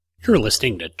You're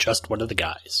listening to Just One of the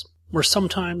Guys, where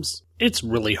sometimes it's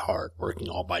really hard working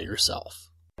all by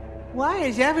yourself. Why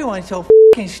is everyone so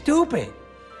f***ing stupid?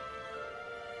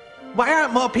 Why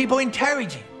aren't more people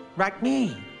intelligent, like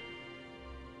me?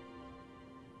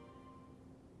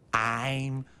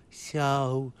 I'm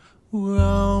so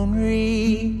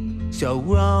lonely, so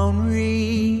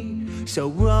lonely, so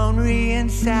lonely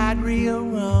inside real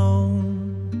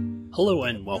alone. Hello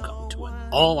and welcome to an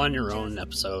all-on-your-own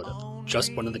episode of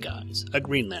Just One of the Guys, a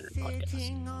Green Lantern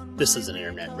podcast. This is an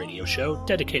internet radio show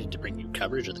dedicated to bring you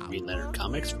coverage of the Green Lantern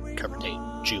comics from cover date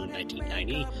June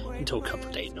 1990 until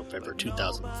cover date November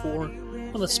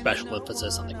 2004, with a special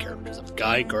emphasis on the characters of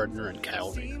Guy Gardner and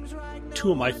Kyle Rayner,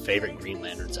 two of my favorite Green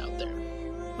Lanterns out there.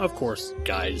 Of course,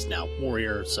 Guy is now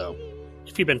Warrior, so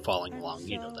if you've been following along,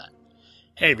 you know that.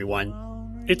 Hey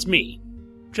everyone, it's me.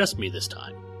 Just me this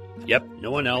time. Yep,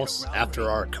 no one else. After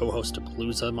our co-host of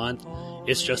Palooza month,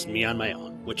 it's just me on my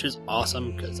own, which is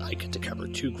awesome because I get to cover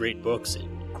two great books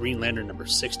in Green Lantern number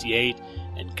 68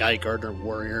 and Guy Gardner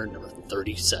Warrior number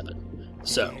 37.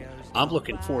 So, I'm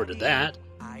looking forward to that,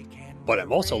 but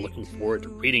I'm also looking forward to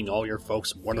reading all your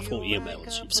folks' wonderful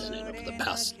emails you've sent in over the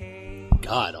past,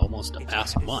 almost the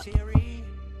past month.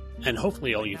 And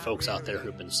hopefully all you folks out there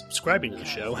who've been subscribing to the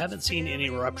show haven't seen any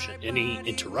interruption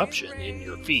in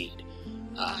your feed.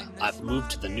 I've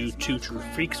moved to the new Two True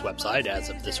Freaks website as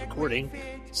of this recording,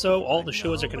 so all the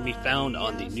shows are going to be found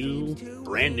on the new,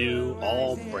 brand new,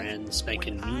 all brand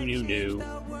spanking new,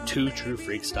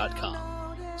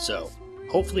 twotruefreaks.com. So,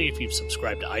 hopefully if you've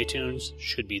subscribed to iTunes,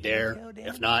 should be there.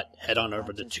 If not, head on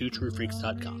over to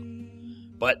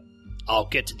twotruefreaks.com. But I'll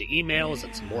get to the emails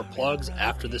and some more plugs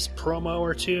after this promo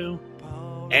or two,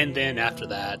 and then after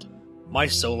that, my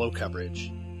solo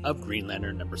coverage of Green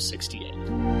Lantern number 68.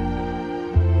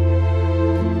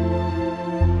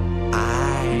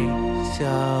 So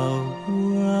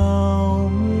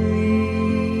lonely.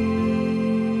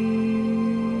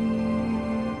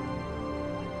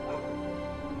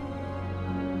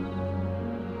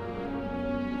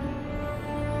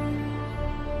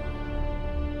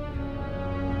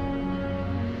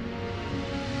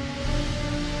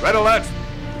 Red alert!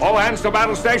 All hands to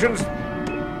battle stations!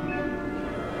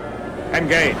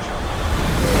 Engage!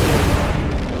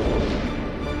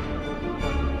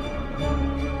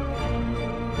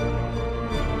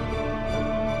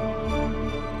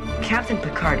 Captain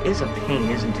Picard is a pain,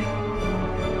 isn't he?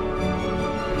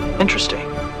 Interesting.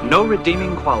 No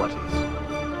redeeming qualities.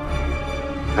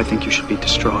 I think you should be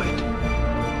destroyed.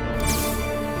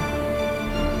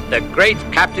 The great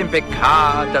Captain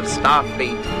Picard of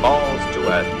Starfleet falls to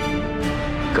Earth.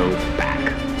 Go back.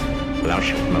 Thou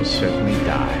shalt most certainly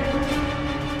die.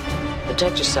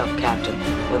 Protect yourself, Captain,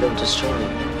 or they'll destroy you.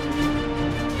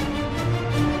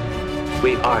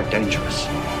 We are dangerous.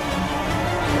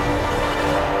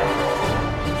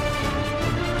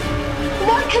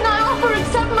 What can I offer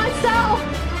except myself?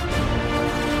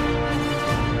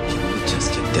 Can we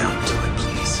just get down to it,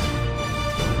 please?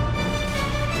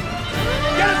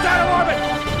 Get us out of orbit!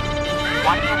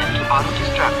 1 minute to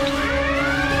auto-destruct.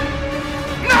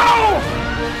 No!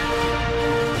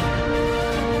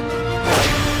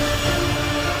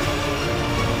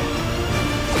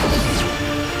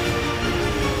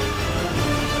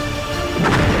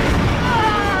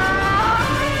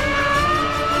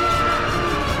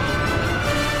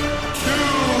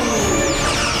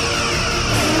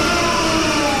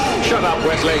 Shut up,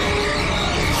 Wesley.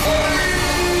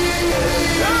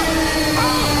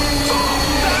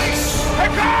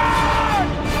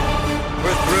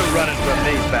 We're through running from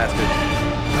these bastards.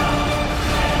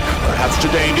 Perhaps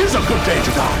today is a good day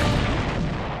to die.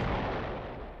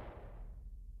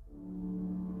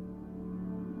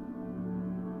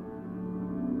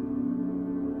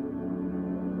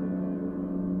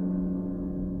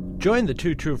 Join the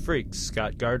Two True Freaks,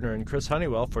 Scott Gardner and Chris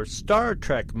Honeywell, for Star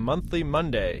Trek Monthly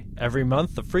Monday. Every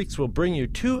month, the Freaks will bring you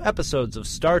 2 episodes of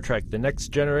Star Trek The Next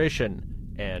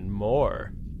Generation, and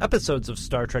more. Episodes of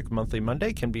Star Trek Monthly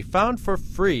Monday can be found for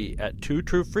free at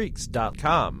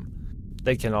twotruefreaks.com.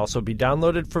 They can also be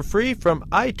downloaded for free from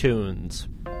iTunes.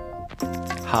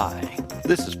 Hi,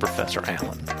 this is Professor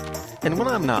Allen. And when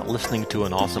I'm not listening to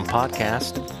an awesome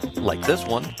podcast, like this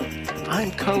one,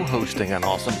 I'm co-hosting an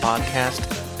awesome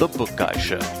podcast, The Book Guy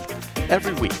Show.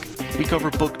 Every week, we cover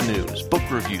book news, book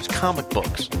reviews, comic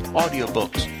books,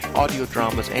 audiobooks, audio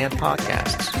dramas, and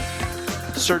podcasts.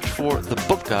 Search for The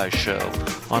Book Guys Show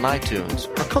on iTunes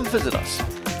or come visit us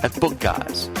at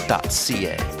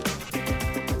bookguys.ca.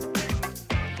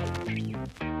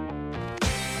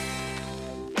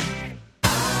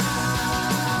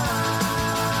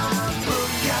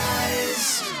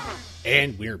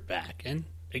 And we're back. And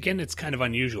again, it's kind of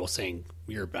unusual saying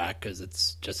we're back because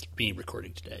it's just me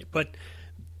recording today. But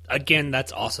again,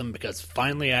 that's awesome because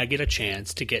finally I get a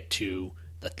chance to get to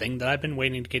the thing that I've been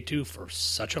waiting to get to for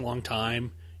such a long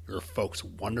time. Your folks'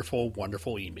 wonderful,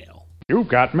 wonderful email. You've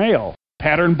got mail.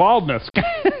 Pattern baldness.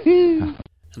 And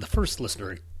the first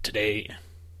listener today,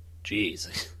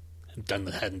 geez,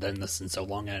 hadn't done this in so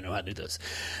long, I don't know how to do this.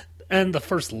 And the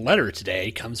first letter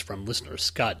today comes from listener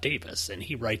Scott Davis, and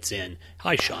he writes in,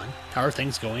 "Hi, Sean. How are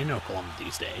things going in Oklahoma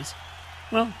these days?"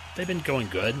 Well, they've been going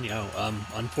good.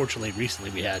 Unfortunately,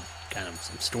 recently we had kind of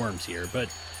some storms here, but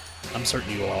I'm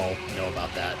certain you all know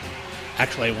about that.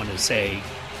 Actually, I wanted to say,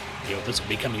 this will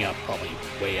be coming out probably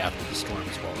way after the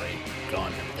storms were already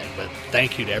gone and everything, but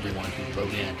thank you to everyone who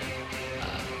wrote in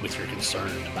with your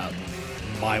concern about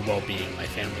my well-being, my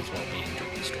family's well-being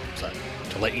during the storms.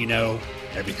 To let you know,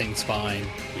 everything's fine.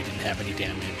 We didn't have any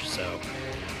damage, so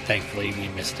thankfully we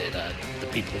missed it. The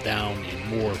people down in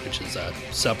Moore, which is a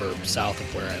suburb south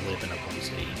of where I live in Oklahoma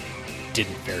City,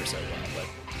 didn't fare so well.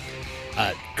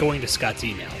 But going to Scott's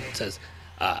email, it says,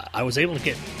 I was able to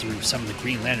get through some of the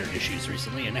Green Lantern issues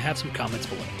recently, and I have some comments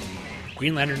below.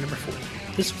 Green Lantern number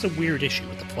 4. This was a weird issue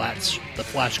with the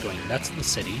Flash going nuts in the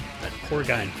city. That poor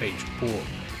guy on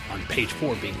page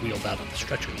 4 being wheeled out on the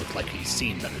stretcher looked like he's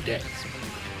seen better days.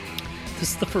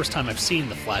 This is the first time I've seen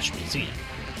the Flash Museum.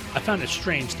 I found it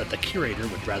strange that the curator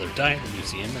would rather die at the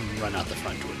museum than run out the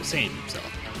front door to save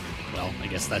himself. Well, I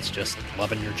guess that's just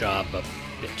loving your job a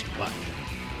bit too much.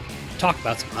 Talk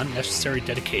about some unnecessary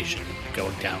dedication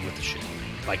going down with the show.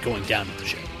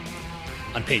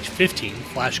 On page 15,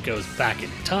 Flash goes back in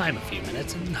time a few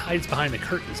minutes and hides behind the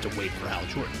curtains to wait for Hal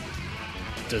Jordan.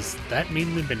 Does that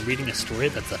mean we've been reading a story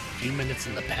that's a few minutes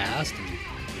in the past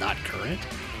and not current?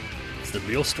 Is the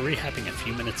real story happening a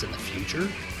few minutes in the future?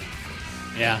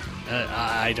 Yeah,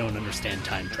 I don't understand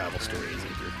time travel stories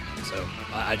either, so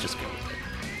I just go with it.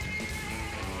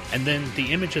 And then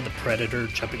the image of the Predator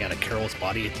jumping out of Carol's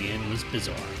body at the end was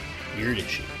bizarre. Weird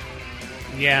issue.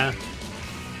 Yeah,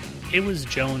 it was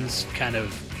Jones' kind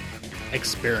of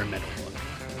experimental look.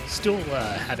 Still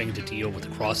having to deal with the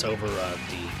crossover of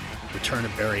the return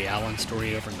of Barry Allen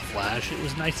story over in The Flash, it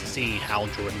was nice to see Hal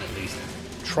Jordan at least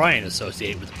try and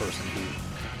associate with the person who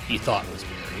he thought was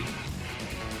Barry.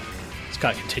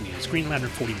 Scott continues, Green Lantern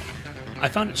 41. I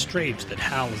found it strange that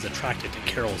Hal is attracted to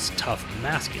Carol's tough,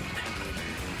 masculine half.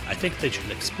 I think they should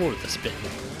explore this a bit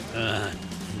more.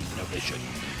 No, they shouldn't.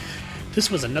 This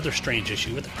was another strange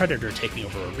issue with the Predator taking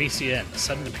over Arisia and the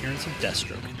sudden appearance of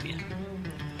Deathstroke at the end.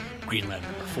 Green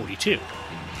Lantern number 42.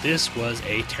 This was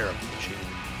a terrible issue.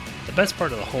 The best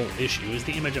part of the whole issue is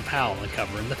the image of Hal on the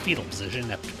cover in the fetal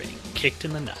position after being kicked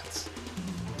in the nuts.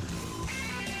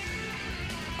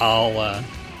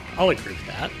 I'll agree with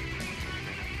that.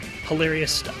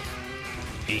 Hilarious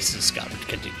stuff. Aces Scott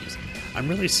continues. I'm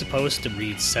really supposed to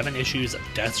read 7 issues of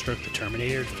Deathstroke the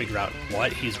Terminator to figure out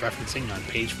what he's referencing on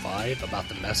page 5 about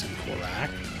the mess in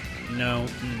Korak? No,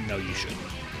 you shouldn't.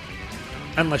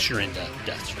 Unless you're into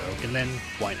Deathstroke, and then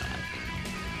why not?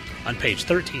 On page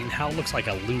 13, Hal looks like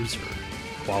a loser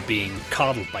while being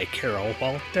coddled by Carol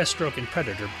while Deathstroke and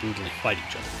Predator brutally fight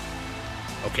each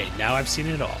other. Okay, now I've seen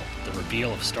it all. The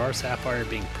reveal of Star Sapphire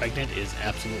being pregnant is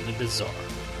absolutely bizarre.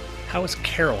 How is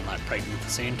Carol not pregnant at the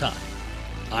same time?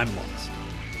 I'm lost.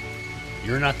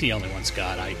 You're not the only one,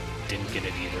 Scott. I didn't get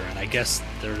it either, and I guess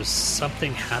there's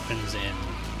something happens in...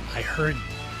 I heard...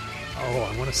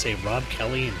 I want to say Rob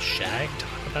Kelly and Shag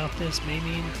talk about this,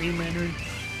 maybe, in Green Lantern?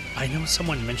 I know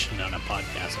someone mentioned it on a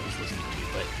podcast I was listening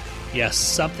to, but yes,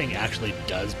 something actually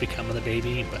does become of the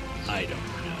baby, but I don't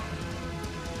know.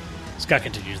 Scott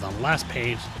continues, on the last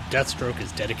page, Deathstroke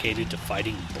is dedicated to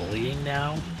fighting bullying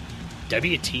now?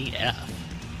 WTF.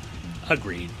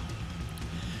 Agreed.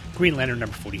 Green Lantern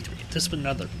number 43. This was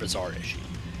another bizarre issue.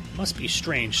 Must be a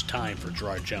strange time for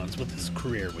Gerard Jones with his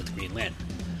career with Green Lantern.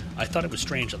 I thought it was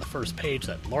strange on the first page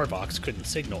that Larvox couldn't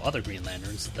signal other Green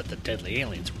Lanterns that the deadly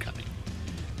aliens were coming.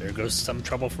 There goes some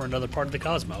trouble for another part of the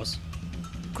cosmos.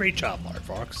 Great job,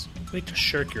 Larvox. Way to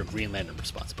shirk your Green Lantern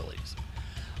responsibilities.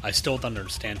 I still don't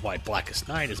understand why Blackest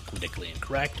Night is politically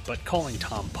incorrect, but calling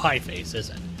Tom Pieface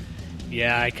isn't.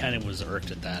 Yeah, I kind of was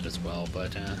irked at that as well,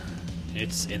 but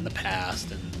it's in the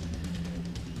past, and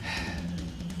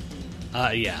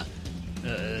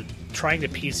trying to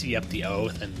PC up the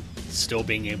oath and still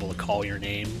being able to call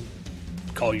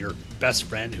your best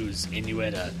friend who's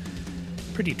Inuit a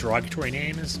pretty derogatory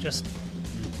name is just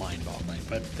mind-boggling,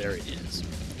 but there it is.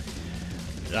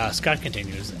 Scott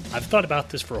continues, I've thought about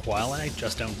this for a while and I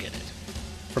just don't get it.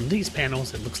 From these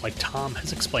panels, it looks like Tom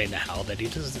has explained to Hal that he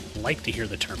doesn't like to hear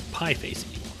the term pie face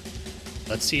anymore.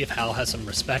 Let's see if Hal has some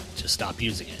respect to stop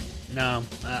using it. No,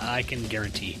 I can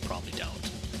guarantee he probably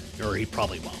don't. Or he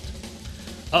probably won't.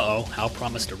 Uh-oh, Hal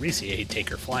promised Aricia he'd take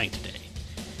her flying today.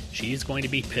 She's going to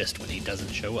be pissed when he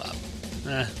doesn't show up.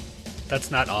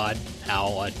 That's not odd,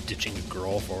 Hal ditching a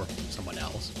girl for someone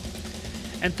else.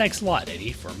 And thanks a lot,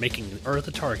 Eddie, for making Earth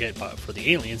a target for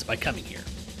the aliens by coming here.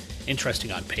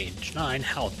 Interesting, on page 9,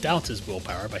 Hal doubts his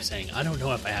willpower by saying, I don't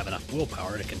know if I have enough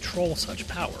willpower to control such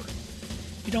power.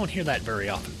 You don't hear that very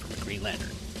often from a Green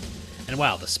Lantern. And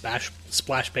wow, the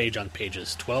splash page on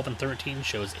pages 12 and 13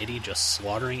 shows Eddie just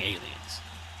slaughtering aliens.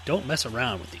 Don't mess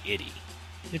around with the Eddie.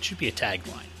 It should be a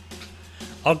tagline.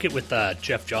 I'll get with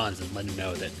Jeff Johns and let him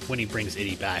know that when he brings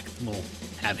Eddie back, we'll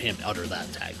have him utter that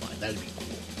tagline. That'd be cool.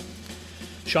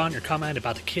 Sean, your comment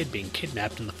about the kid being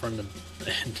kidnapped in front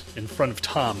of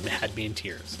Tom had me in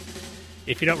tears.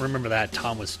 If you don't remember that,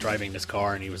 Tom was driving his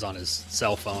car and he was on his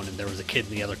cell phone and there was a kid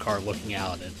in the other car looking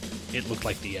out and it looked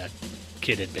like the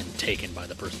kid had been taken by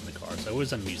the person in the car, so it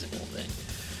was an amusing little thing.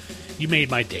 You made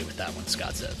my day with that one,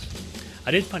 Scott says. I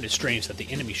did find it strange that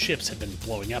the enemy ships had been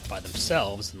blowing up by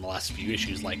themselves in the last few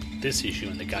issues, like this issue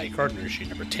and the Guy Gardner issue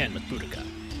number 10 with Boudica.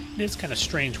 It is kind of a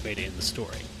strange way to end the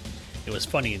story. It was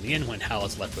funny in the end when Hal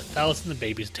is left with thousands of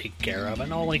babies to take care of,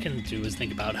 and all he can do is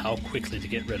think about how quickly to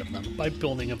get rid of them by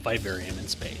building a vivarium in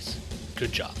space.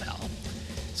 Good job, Hal.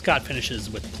 Scott finishes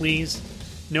with, please,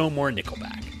 no more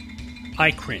Nickelback.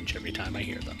 I cringe every time I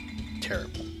hear them.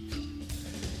 Terrible.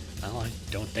 Well, I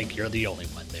don't think you're the only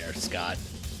one there, Scott.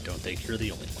 Don't think you're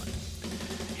the only one.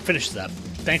 He finishes up.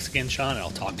 Thanks again, Sean, and I'll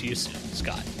talk to you soon.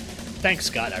 Scott. Thanks,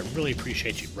 Scott. I really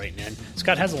appreciate you writing in.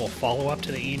 Scott has a little follow-up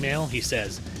to the email. He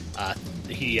says,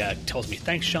 he tells me,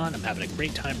 thanks, Sean. I'm having a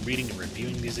great time reading and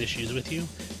reviewing these issues with you.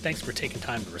 Thanks for taking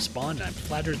time to respond, and I'm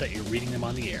flattered that you're reading them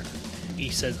on the air. He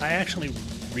says, I've actually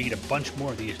read a bunch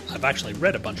more of the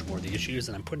issues,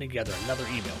 and I'm putting together another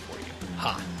email for you.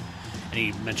 Ha. And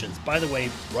he mentions, by the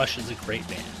way, Rush is a great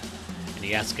band. And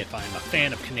he asks if I'm a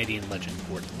fan of Canadian legend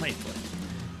Gordon Lightfoot.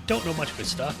 Don't know much of his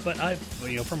stuff, but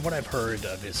from what I've heard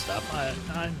of his stuff,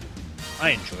 I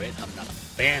enjoy it. I'm not a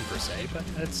fan per se, but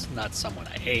it's not someone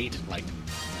I hate, like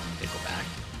Nickelback.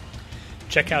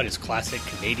 Check out his classic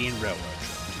Canadian Railroad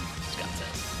Trilogy, Scott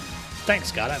says. Thanks,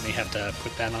 Scott. I may have to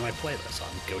put that on my playlist, so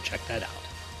I'll go check that out.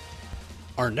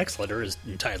 Our next letter is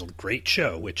entitled Great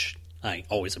Show, which I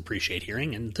always appreciate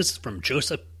hearing, and this is from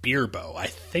Joseph Bierbo,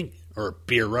 or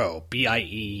Bierau,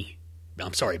 B-E-R-A-U.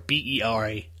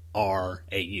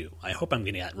 I hope I'm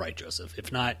getting that right, Joseph.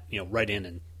 If not, write in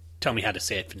and tell me how to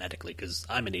say it phonetically, because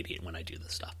I'm an idiot when I do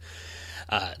this stuff.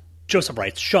 Joseph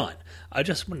writes, Sean, I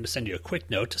just wanted to send you a quick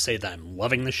note to say that I'm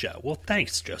loving the show. Well,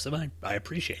 thanks, Joseph. I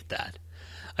appreciate that.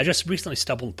 I just recently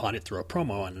stumbled upon it through a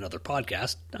promo on another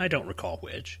podcast. I don't recall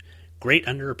which. Great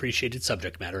underappreciated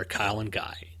subject matter, Kyle and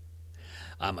Guy.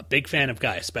 I'm a big fan of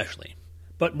Guy especially.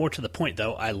 But more to the point,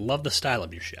 though, I love the style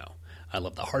of your show. I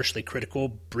love the harshly critical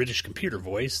British computer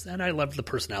voice, and I love the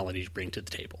personality you bring to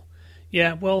the table.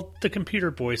 Yeah, well, the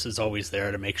computer voice is always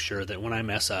there to make sure that when I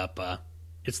mess up,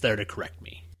 it's there to correct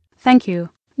me. Thank you,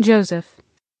 Joseph.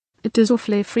 It is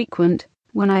awfully frequent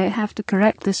when I have to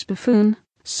correct this buffoon,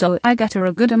 so I get her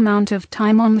a good amount of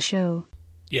time on the show.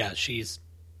 Yeah, she's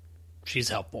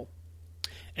helpful.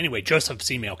 Anyway,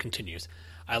 Joseph's email continues.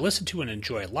 I listen to and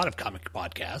enjoy a lot of comic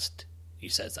podcasts. He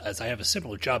says, as I have a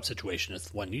similar job situation as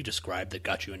the one you described that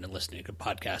got you into listening to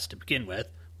podcasts to begin with,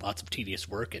 lots of tedious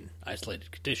work and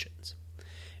isolated conditions.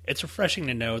 It's refreshing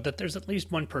to know that there's at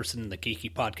least one person in the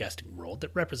geeky podcasting world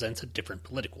that represents a different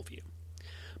political view.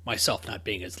 Myself not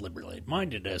being as liberally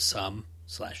minded as some,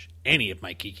 / any of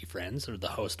my geeky friends or the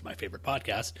host of my favorite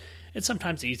podcast, it's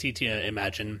sometimes easy to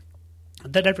imagine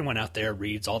that everyone out there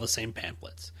reads all the same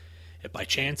pamphlets. If by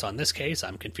chance, on this case,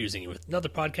 I'm confusing you with another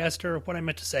podcaster, what I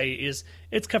meant to say is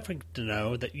it's comforting to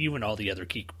know that you and all the other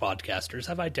geek podcasters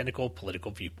have identical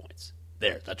political viewpoints.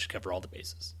 There, that should cover all the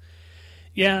bases.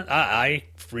 Yeah, I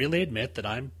freely admit that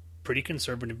I'm pretty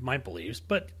conservative in my beliefs,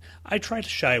 but I try to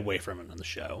shy away from it on the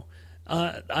show.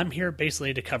 I'm here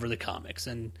basically to cover the comics,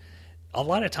 and a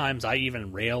lot of times I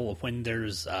even rail when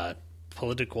there's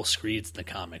political screeds in the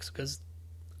comics, because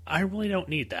I really don't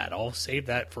need that. I'll save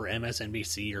that for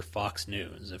MSNBC or Fox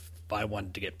News. If I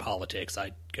wanted to get politics,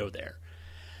 I'd go there.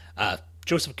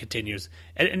 Joseph continues,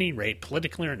 at any rate,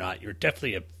 politically or not, you're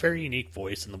definitely a very unique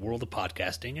voice in the world of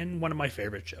podcasting and one of my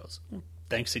favorite shows. Well,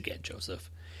 thanks again, Joseph.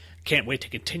 Can't wait to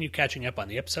continue catching up on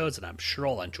the episodes, and I'm sure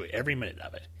I'll enjoy every minute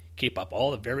of it. Keep up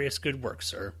all the various good work,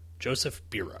 sir. Joseph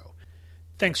Bierau.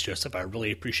 Thanks, Joseph. I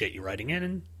really appreciate you writing in,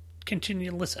 and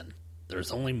continue to listen.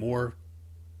 There's only more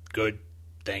good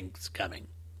things coming.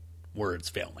 Words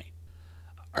fail me.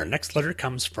 Our next letter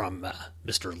comes from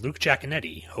Mr. Luke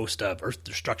Giaconetti, host of Earth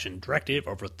Destruction Directive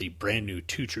over at the brand new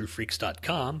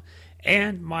twotruefreaks.com,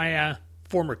 and my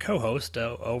former co-host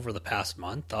over the past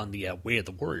month on the Way of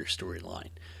the Warrior storyline.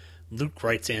 Luke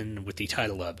writes in with the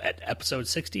title of At Episode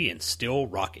 60 and Still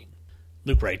Rocking.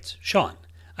 Luke writes, Sean,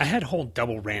 I had a whole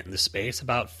double rant in this space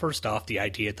about, first off, the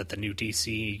idea that the new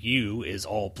DCU is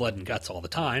all blood and guts all the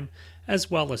time, as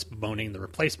well as bemoaning the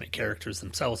replacement characters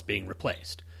themselves being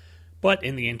replaced. But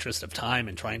in the interest of time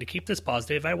and trying to keep this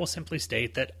positive, I will simply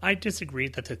state that I disagree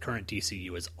that the current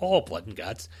DCU is all blood and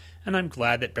guts, and I'm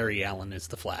glad that Barry Allen is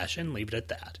the Flash, and leave it at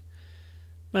that.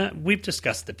 We've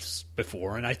discussed this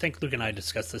before, and I think Luke and I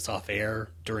discussed this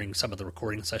off-air during some of the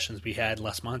recording sessions we had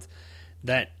last month,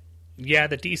 that, yeah,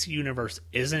 the DC Universe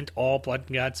isn't all blood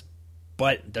and guts,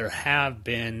 but there have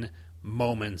been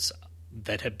moments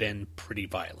that have been pretty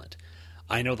violent.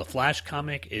 I know the Flash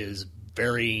comic is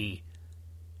very,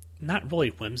 not really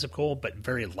whimsical, but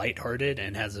very lighthearted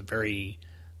and has a very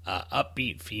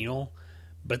upbeat feel.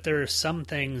 But there are some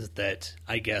things that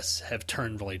I guess have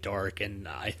turned really dark, and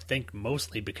I think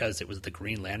mostly because it was the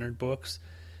Green Lantern books,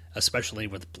 especially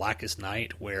with Blackest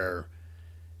Night, where,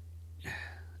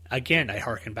 again, I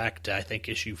harken back to, I think,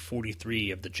 issue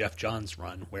 43 of the Jeff Johns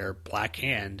run, where Black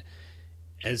Hand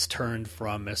has turned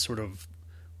from a sort of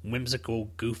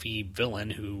whimsical, goofy villain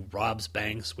who robs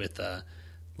banks with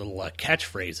little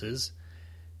catchphrases,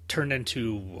 turned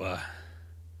into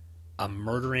a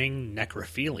murdering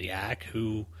necrophiliac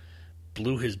who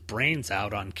blew his brains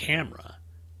out on camera.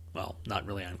 Well, not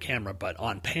really on camera, but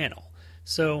on panel.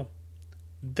 So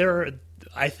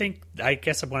I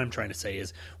guess what I'm trying to say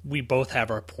is we both have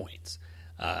our points.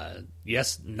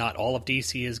 Yes, not all of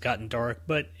DC has gotten dark,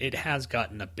 but it has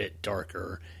gotten a bit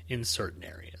darker in certain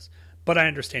areas. But I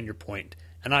understand your point,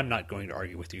 and I'm not going to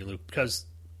argue with you, Luke, because,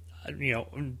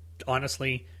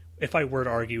 honestly, if I were to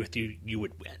argue with you, you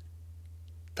would win.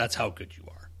 That's how good you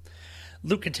are.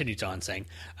 Luke continues on saying,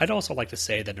 I'd also like to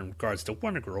say that in regards to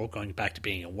Wonder Girl going back to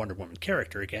being a Wonder Woman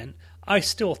character again, I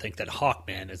still think that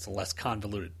Hawkman is less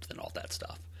convoluted than all that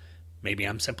stuff. Maybe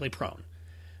I'm simply prone.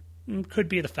 Could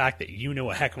be the fact that you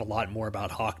know a heck of a lot more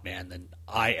about Hawkman than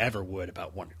I ever would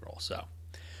about Wonder Girl, so.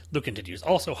 Luke continues,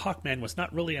 also, Hawkman was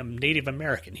not really a Native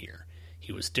American here.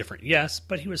 He was different, yes,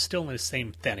 but he was still in the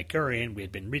same Thanagarian we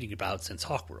had been reading about since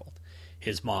Hawkworld.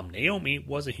 His mom, Naomi,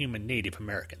 was a human Native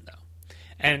American, though.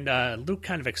 And Luke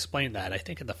kind of explained that, I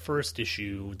think, in the first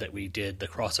issue that we did, the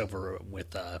crossover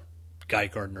with Guy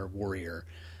Gardner Warrior.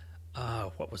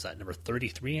 What was that, number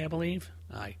 33, I believe?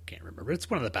 I can't remember. It's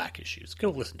one of the back issues. Go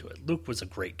listen to it. Luke was a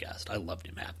great guest. I loved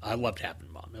him. I loved having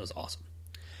him on. It was awesome.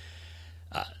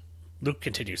 Luke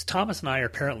continues, Thomas and I are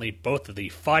apparently both of the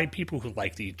 5 people who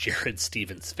like the Jared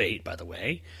Stevens fate, by the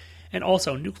way. And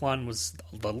also, Nuklon was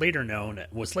later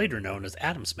known as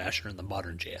Atom Smasher in the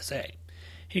modern JSA.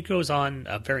 He goes on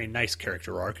a very nice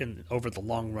character arc over the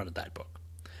long run of that book.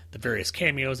 The various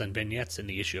cameos and vignettes in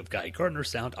the issue of Guy Gardner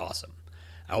sound awesome.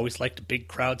 I always liked big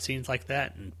crowd scenes like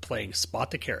that and playing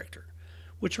Spot the Character,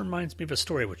 which reminds me of a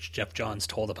story which Jeff Johns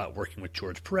told about working with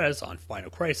George Perez on Final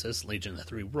Crisis, Legion of the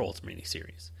Three Worlds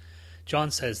miniseries.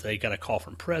 John says they got a call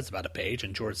from Perez about a page,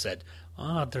 and George said,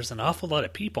 there's an awful lot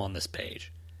of people on this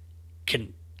page.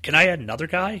 Can I add another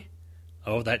guy?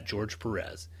 Oh, that George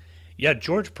Perez. Yeah,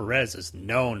 George Perez is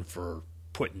known for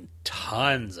putting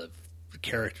tons of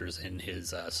characters in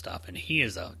his stuff, and he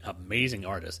is an amazing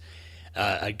artist.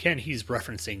 Again, he's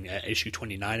referencing issue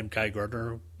 29 of Guy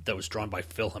Gardner that was drawn by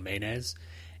Phil Jimenez,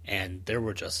 and there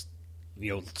were just,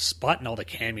 spotting all the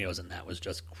cameos in that was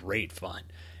just great fun.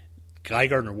 Guy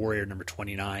Gardner Warrior number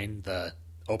 29, the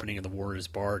opening of the Warriors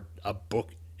Bar, a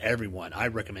book I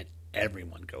recommend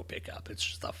everyone go pick up. It's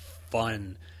just a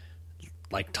fun,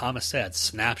 like Thomas said,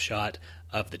 snapshot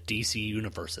of the DC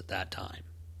universe at that time.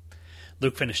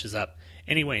 Luke finishes up,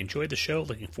 anyway, enjoyed the show,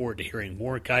 looking forward to hearing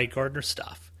more Guy Gardner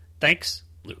stuff. Thanks,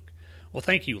 Luke. Well,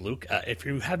 thank you, Luke. If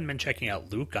you haven't been checking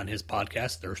out Luke on his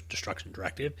podcast, The Earth Destruction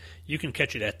Directive, you can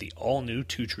catch it at the all-new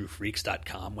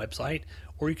twotruefreaks.com website,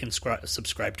 or you can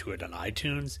subscribe to it on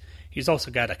iTunes. He's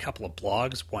also got a couple of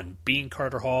blogs, one being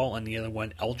Carter Hall and the other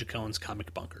one El Jacone's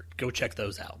Comic Bunker. Go check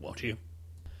those out, won't you?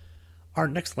 Our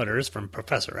next letter is from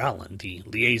Professor Allen, the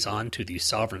liaison to the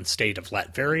sovereign state of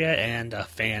Latveria and a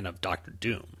fan of Dr.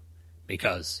 Doom,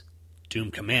 because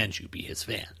Doom commands you be his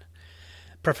fan.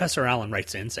 Professor Allen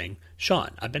writes in saying,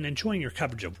 Sean, I've been enjoying your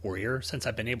coverage of Warrior since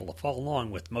I've been able to follow along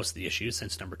with most of the issues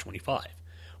since number 25.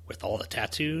 With all the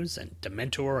tattoos and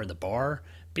Dementor and the bar,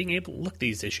 being able to look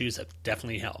these issues have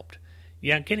definitely helped.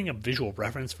 Yeah, getting a visual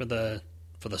reference for the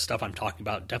stuff I'm talking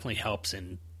about definitely helps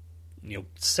in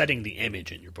setting the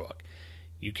image in your book.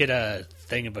 You get a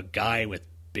thing of a guy with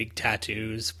big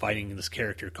tattoos, fighting this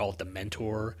character called the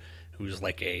Mentor, who's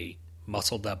like a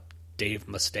muscled-up Dave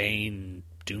Mustaine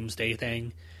Doomsday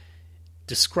thing.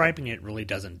 Describing it really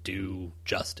doesn't do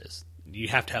justice. You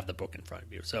have to have the book in front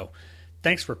of you. So,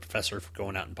 thanks for Professor for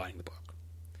going out and buying the book.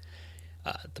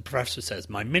 The professor says,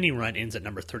 my mini run ends at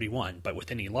number 31, but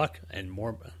with any luck,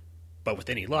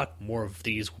 more of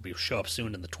these will show up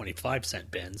soon in the 25-cent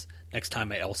bins next time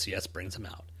my LCS brings them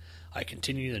out. I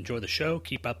continue to enjoy the show.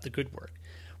 Keep up the good work.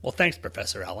 Well, thanks,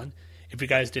 Professor Allen. If you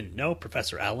guys didn't know,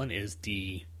 Professor Allen is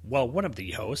one of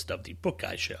the hosts of the Book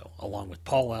Guy Show, along with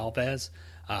Paul Alves,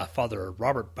 Father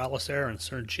Robert Balacer, and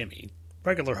Sir Jimmy.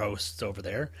 Regular hosts over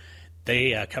there.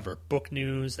 They cover book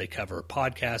news, they cover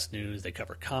podcast news, they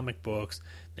cover comic books,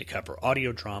 they cover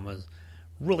audio dramas.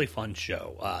 Really fun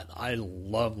show. I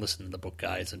love listening to the Book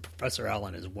Guys, and Professor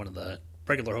Allen is one of the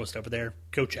regular hosts over there.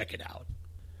 Go check it out.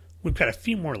 We've got a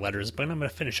few more letters, but I'm going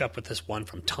to finish up with this one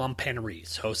from Tom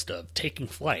Panarese, host of Taking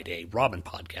Flight, a Robin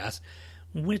podcast,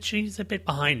 which he's a bit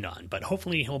behind on, but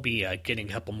hopefully he'll be getting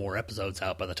a couple more episodes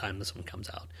out by the time this one comes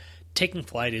out. Taking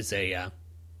Flight is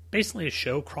basically a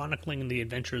show chronicling the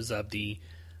adventures of the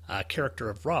character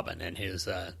of Robin and his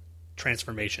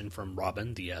transformation from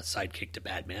Robin, the sidekick to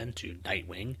Batman, to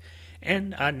Nightwing.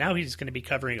 And now he's going to be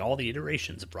covering all the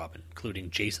iterations of Robin, including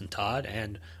Jason Todd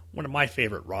and one of my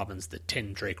favorite Robins, the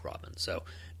Tim Drake Robin. So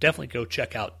definitely go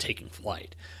check out Taking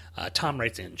Flight. Tom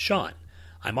writes in, Sean,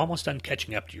 I'm almost done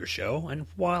catching up to your show, and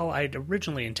while I'd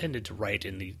originally intended to write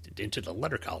into the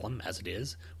letter column, as it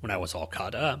is, when I was all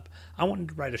caught up, I wanted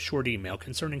to write a short email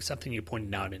concerning something you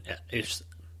pointed out in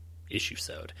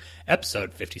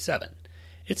episode 57.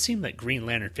 It seemed that Green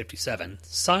Lantern 57,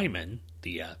 Simon,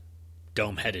 the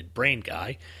dome-headed brain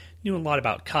guy, knew a lot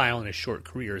about Kyle and his short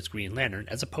career as Green Lantern,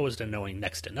 as opposed to knowing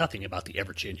next to nothing about the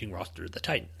ever-changing roster of the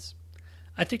Titans.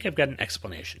 I think I've got an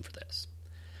explanation for this.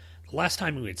 The last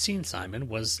time we had seen Simon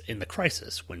was in the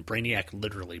Crisis, when Brainiac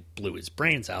literally blew his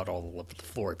brains out all over the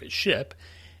floor of his ship,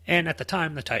 and at the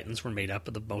time the Titans were made up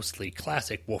of the mostly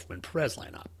classic Wolfman-Perez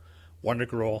lineup. Wonder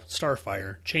Girl,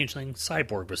 Starfire, Changeling,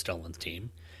 Cyborg was still on the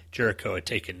team. Jericho had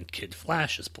taken Kid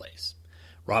Flash's place.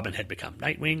 Robin had become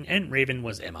Nightwing, and Raven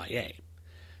was MIA.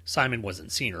 Simon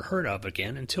wasn't seen or heard of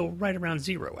again until right around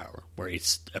Zero Hour, where he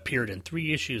appeared in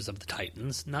 3 issues of the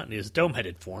Titans, not in his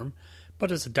dome-headed form,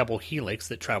 but as a double helix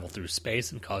that traveled through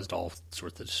space and caused all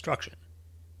sorts of destruction.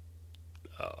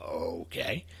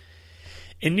 Okay.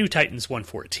 In New Titans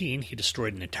 114, he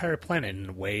destroyed an entire planet in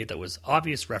a way that was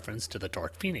obvious reference to the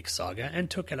Dark Phoenix saga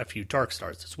and took out a few Dark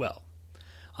Stars as well.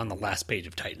 On the last page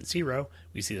of Titan Zero,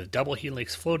 we see the double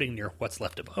helix floating near what's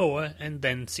left of Oa, and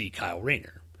then see Kyle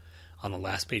Rayner. On the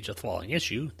last page of the following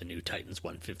issue, the New Titans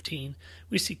 115,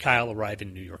 we see Kyle arrive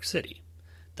in New York City.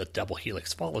 The double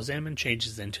helix follows him and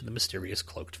changes into the mysterious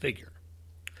cloaked figure.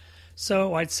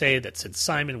 So I'd say that since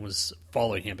Simon was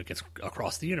following him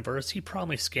across the universe, he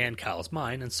probably scanned Kyle's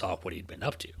mind and saw what he'd been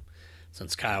up to.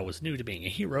 Since Kyle was new to being a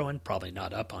hero and probably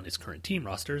not up on his current team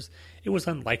rosters, it was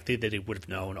unlikely that he would have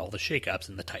known all the shakeups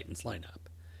in the Titans lineup.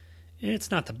 It's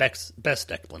not the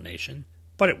best explanation,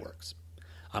 but it works.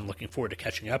 I'm looking forward to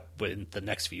catching up with the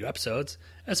next few episodes,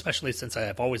 especially since I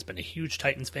have always been a huge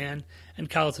Titans fan, and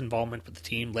Kyle's involvement with the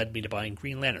team led me to buying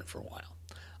Green Lantern for a while.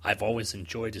 I've always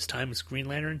enjoyed his time as Green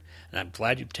Lantern, and I'm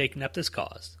glad you've taken up this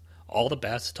cause. All the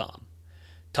best, Tom.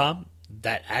 Tom,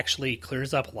 that actually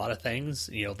clears up a lot of things,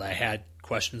 that I had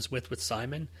questions with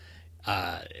Simon.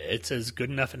 It's as good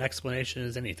enough an explanation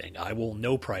as anything. I will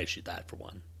no prize you that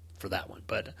for that one.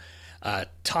 But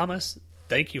Thomas,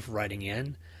 thank you for writing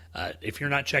in. If you're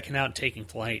not checking out Taking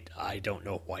Flight, I don't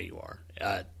know why you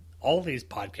are. All these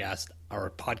podcasts are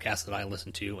podcasts that I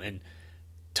listen to, and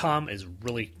Tom is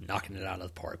really knocking it out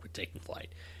of the park with Taking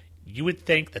Flight. You would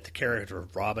think that the character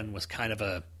of Robin was kind of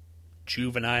a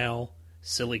juvenile,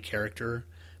 silly character,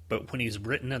 but when he's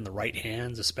written in the right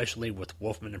hands, especially with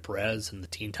Wolfman and Perez and the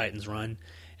Teen Titans run,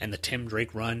 and the Tim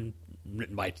Drake run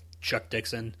written by Chuck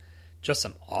Dixon, just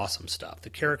some awesome stuff. The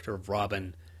character of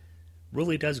Robin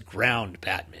really does ground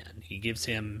Batman. He gives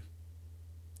him...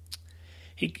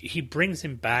 He brings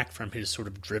him back from his sort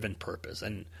of driven purpose,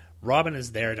 and Robin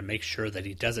is there to make sure that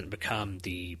he doesn't become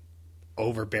the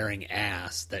overbearing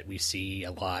ass that we see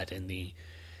a lot in the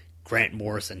Grant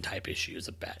Morrison type issues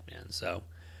of Batman. So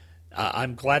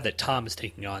I'm glad that Tom is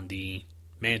taking on the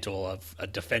mantle of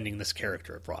defending this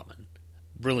character of Robin.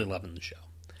 Really loving the show.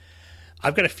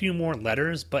 I've got a few more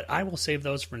letters, but I will save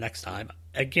those for next time.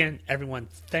 Again, everyone,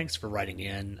 thanks for writing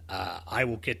in. I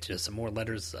will get to some more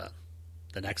letters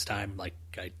the next time, like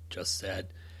I just said.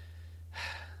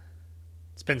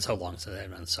 It's been so long since I've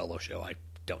done a solo show, I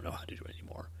don't know how to do it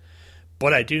anymore.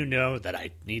 But I do know that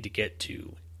I need to get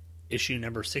to issue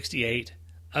number 68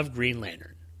 of Green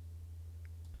Lantern.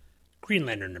 Green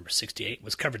Lantern number 68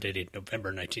 was cover dated November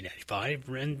 1995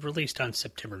 and released on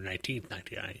September 19,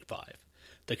 1995.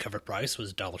 The cover price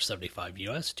was $1.75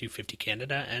 US, $2.50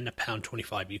 Canada, and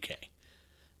 £1.25 UK.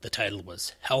 The title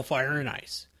was Hellfire and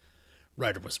Ice.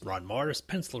 Writer was Ron Marz,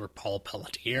 penciler Paul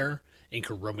Pelletier,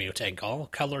 inker Romeo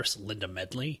Tanghal, colorist Linda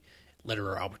Medley,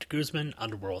 letterer Albert Guzman,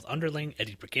 Underworld Underling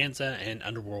Eddie Braganza, and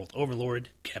Underworld Overlord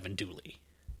Kevin Dooley.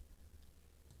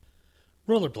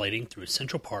 Rollerblading through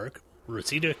Central Park,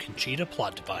 Rosita Conchita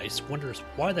plot device wonders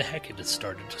why the heck it has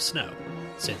started to snow,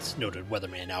 since noted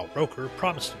weatherman Al Roker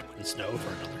promised it wouldn't snow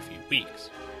for another few weeks.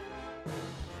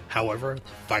 However,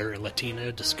 the fiery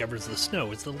Latina discovers the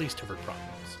snow is the least of her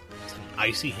problems, as an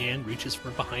icy hand reaches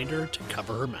from behind her to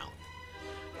cover her mouth.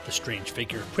 The strange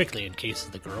figure quickly encases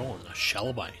the girl in a shell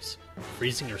of ice,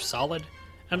 freezing her solid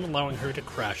and allowing her to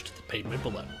crash to the pavement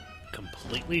below,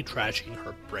 completely trashing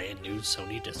her brand new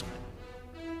Sony Discman.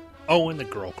 Oh, and the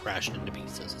girl crashed into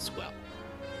pieces as well.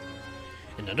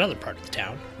 In another part of the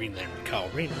town, Green Lantern Kyle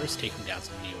Rayner is taking down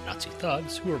some neo-Nazi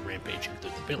thugs who are rampaging through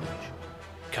the village.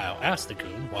 Kyle asks the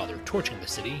goon while they're torching the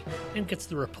city and gets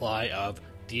the reply of,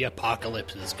 "The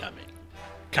apocalypse is coming."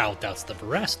 Kyle doubts the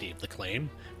veracity of the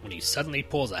claim when he suddenly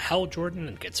pulls a Hal Jordan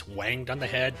and gets wanged on the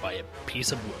head by a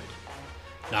piece of wood.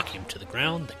 Knocking him to the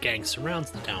ground, the gang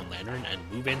surrounds the town lantern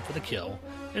and move in for the kill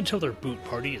until their boot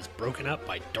party is broken up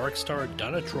by Darkstar,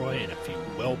 Donna Troy, and a few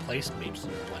well-placed mages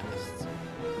and blasts.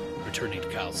 Returning to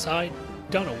Kyle's side,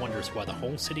 Donna wonders why the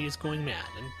whole city is going mad,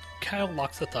 and Kyle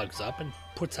locks the thugs up and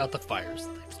puts out the fires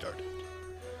that they've started.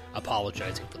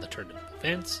 Apologizing for the turn of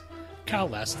events,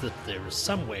 Kyle asks that there is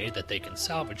some way that they can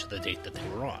salvage the date that they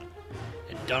were on,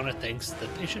 and Donna thinks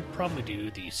that they should probably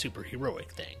do the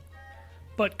superheroic thing.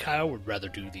 But Kyle would rather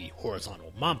do the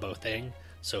horizontal mambo thing,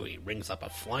 so he rings up a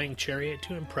flying chariot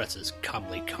to impress his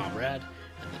comely comrade,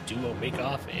 and the duo make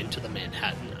off into the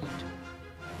Manhattan night.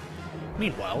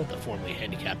 Meanwhile, the formerly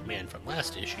handicapped man from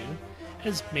last issue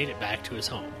has made it back to his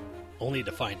home, only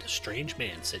to find a strange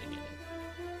man sitting in it.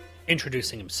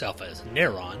 Introducing himself as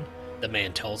Neron, the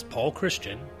man tells Paul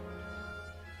Christian...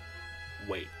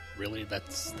 Wait, really?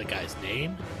 That's the guy's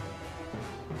name?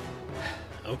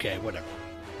 Okay, whatever.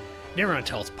 Neron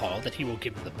tells Paul that he will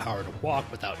give him the power to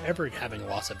walk without ever having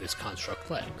loss of his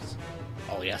construct legs.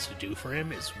 All he has to do for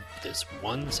him is this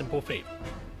one simple favor.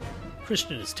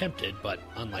 Christian is tempted, but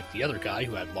unlike the other guy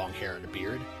who had long hair and a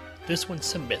beard, this one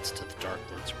submits to the Dark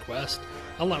Lord's request,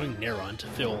 allowing Neron to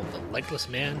fill the legless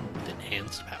man with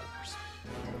enhanced powers.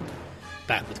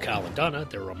 Back with Kyle and Donna,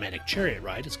 their romantic chariot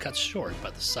ride is cut short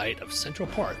by the sight of Central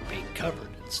Park being covered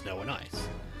in snow and ice.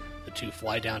 The two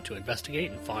fly down to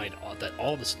investigate and find that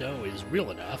all the snow is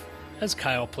real enough, as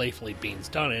Kyle playfully beans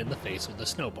Donna in the face with a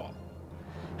snowball.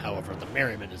 However, the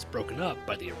merriment is broken up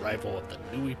by the arrival of the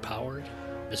newly powered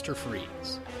Mr.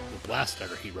 Freeze, who blasts at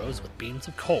our heroes with beams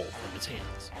of coal from his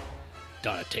hands.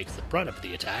 Donna takes the brunt of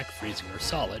the attack, freezing her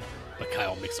solid, but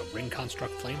Kyle makes a ring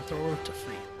construct flamethrower to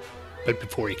free her. But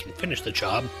before he can finish the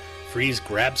job, Freeze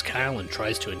grabs Kyle and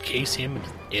tries to encase him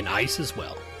in ice as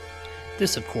well.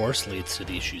 This, of course, leads to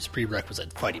the issue's prerequisite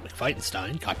Fighty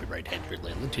McFightenstein, copyright Henry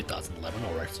Leyland, 2011,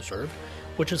 all rights reserved,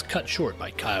 which is cut short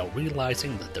by Kyle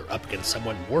realizing that they're up against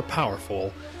someone more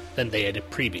powerful than they had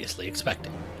previously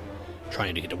expected.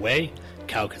 Trying to get away,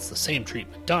 Kyle gets the same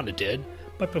treatment Donna did,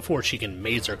 but before she can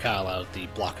mazer Kyle out of the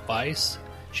block of ice,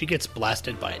 she gets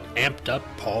blasted by an amped-up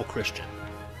Paul Christian,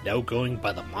 now going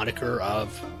by the moniker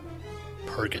of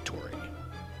Purgatory.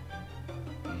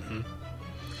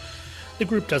 The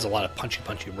group does a lot of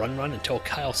punchy run until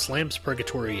Kyle slams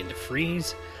Purgatory into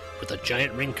Freeze with a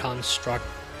giant ring construct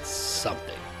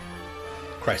something.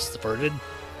 Crisis averted,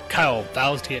 Kyle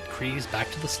vows to get Kreese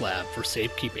back to the slab for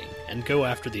safekeeping and go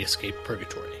after the escaped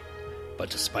Purgatory.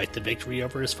 But despite the victory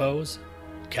over his foes,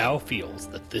 Kyle feels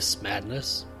that this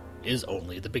madness is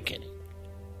only the beginning.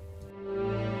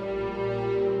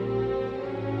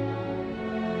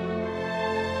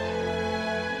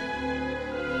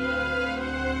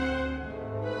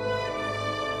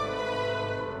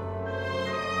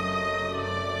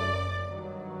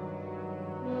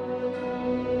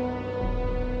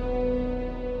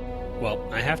 Well,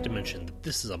 I have to mention that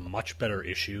this is a much better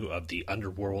issue of the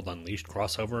Underworld Unleashed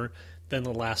crossover than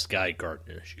the last Guy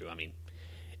Gardner issue. I mean,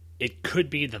 it could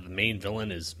be that the main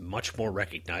villain is much more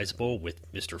recognizable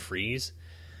with Mr. Freeze,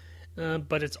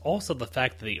 but it's also the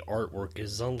fact that the artwork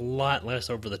is a lot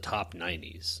less over-the-top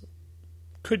 90s.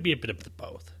 Could be a bit of the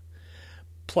both.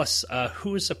 Plus,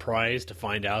 who is surprised to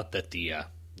find out that the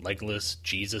legless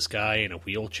Jesus guy in a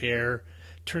wheelchair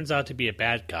turns out to be a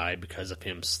bad guy because of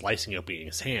him slicing open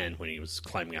his hand when he was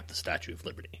climbing up the Statue of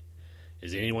Liberty?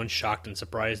 Is anyone shocked and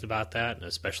surprised about that,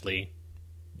 especially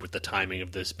with the timing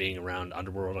of this being around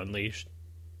Underworld Unleashed?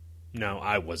 No,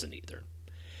 I wasn't either.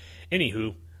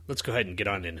 Anywho, let's go ahead and get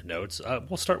on into notes.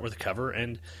 We'll start with the cover,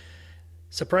 and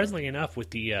surprisingly enough, with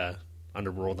the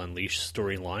Underworld Unleashed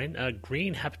storyline,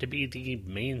 green happened to be the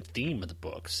main theme of the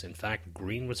books. In fact,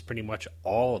 green was pretty much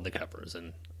all of the covers,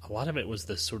 and a lot of it was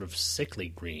this sort of sickly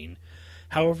green.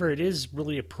 However, it is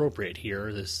really appropriate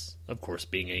here, this, of course,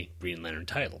 being a Green Lantern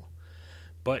title.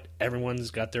 But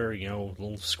everyone's got their,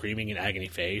 little screaming in agony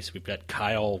face. We've got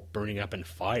Kyle burning up in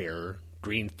fire,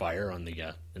 green fire on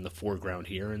the in the foreground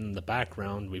here, and in the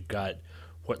background we've got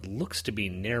what looks to be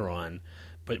Neron,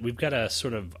 but we've got a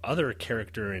sort of other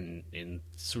character in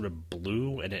sort of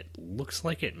blue, and it looks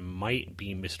like it might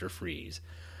be Mr. Freeze.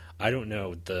 I don't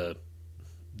know. The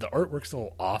artwork's a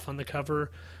little off on the cover,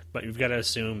 but you've got to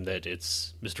assume that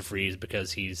it's Mr. Freeze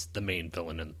because he's the main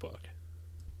villain in the book.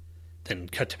 Then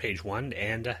cut to page 1,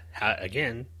 and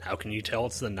again, how can you tell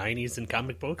it's the 90s in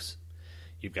comic books?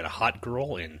 You've got a hot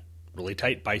girl in really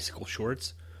tight bicycle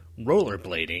shorts,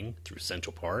 rollerblading through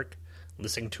Central Park,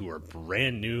 listening to her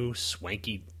brand new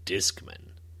swanky Discman.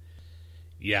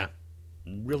 Yeah,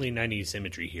 really 90s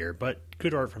imagery here, but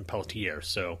good art from Pelletier,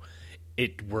 so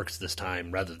it works this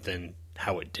time rather than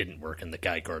how it didn't work in the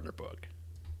Guy Gardner book.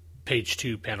 Page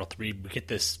 2, panel 3, we get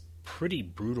this pretty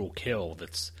brutal kill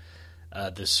that's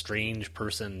this strange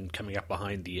person coming up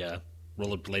behind the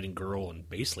rollerblading girl and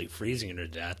basically freezing her to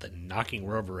death and knocking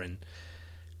her over and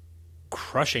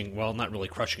crushing, well, not really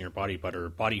crushing her body, but her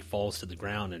body falls to the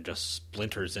ground and just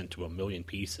splinters into a million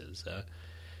pieces.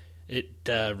 It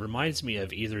reminds me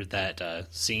of either that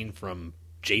scene from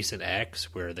Jason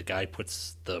X where the guy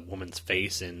puts the woman's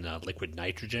face in liquid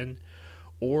nitrogen,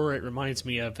 or it reminds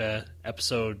me of an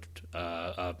episode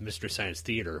of Mystery Science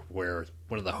Theater where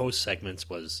one of the host segments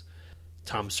was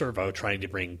Tom Servo trying to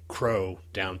bring Crow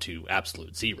down to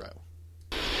absolute zero.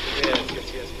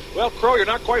 Yes. Well, Crow, you're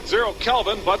not quite 0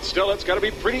 Kelvin, but still it's got to be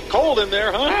pretty cold in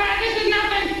there, huh? This is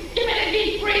nothing. Give me the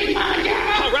deep freeze, Monica.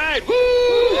 All right. Woo!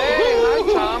 Hey,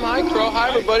 hi, Tom. Hi, Crow. Hi,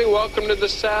 everybody. Welcome to the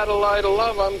Satellite of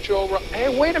Love. I'm Joe.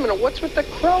 Hey, wait a minute. What's with the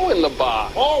crow in the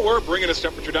box? Oh, we're bringing his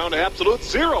temperature down to absolute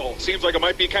 0. Seems like it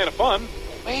might be kind of fun.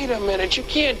 Wait a minute. You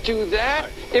can't do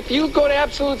that. If you go to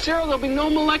absolute 0, there'll be no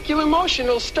molecular motion.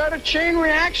 It'll start a chain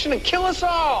reaction and kill us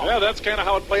all. Yeah, that's kind of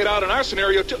how it played out in our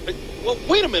scenario, too. Well,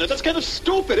 wait a minute. That's kind of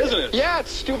stupid, isn't it? Yeah,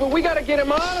 it's stupid. We got to get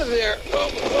him out of there.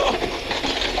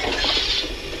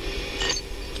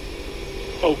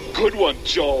 Oh, good one,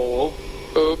 Joel.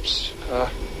 Oops.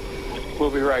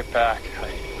 We'll be right back.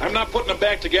 I'm not putting them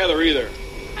back together either.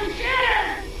 I'm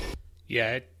scared.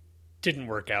 Yeah, it didn't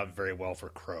work out very well for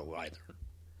Crow either.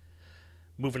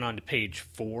 Moving on to page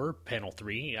 4, panel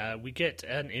 3, we get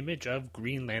an image of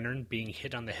Green Lantern being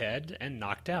hit on the head and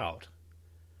knocked out.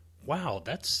 Wow,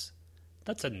 that's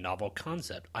a novel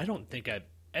concept. I don't think I've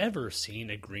ever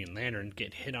seen a Green Lantern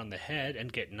get hit on the head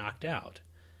and get knocked out.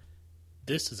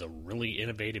 This is a really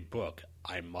innovative book,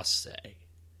 I must say.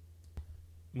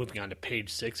 Moving on to page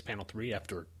 6, panel 3,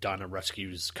 after Donna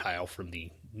rescues Kyle from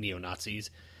the neo-Nazis,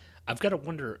 I've got to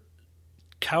wonder,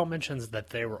 Kyle mentions that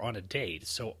they were on a date,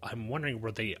 so I'm wondering,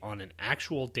 were they on an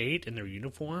actual date in their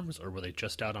uniforms, or were they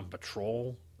just out on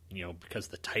patrol, because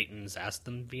the Titans asked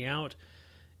them to be out?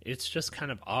 It's just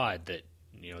kind of odd that,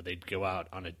 they'd go out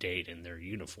on a date in their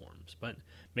uniforms, but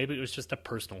maybe it was just a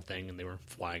personal thing and they were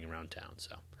flying around town,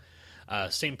 so.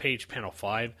 Same page, panel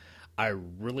 5, I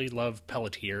really love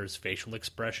Pelletier's facial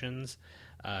expressions.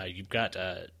 You've got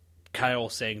Kyle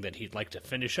saying that he'd like to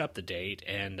finish up the date,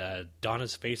 and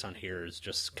Donna's face on here is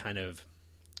just kind of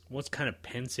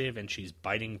pensive, and she's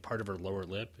biting part of her lower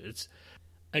lip. It's,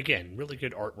 again, really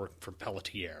good artwork from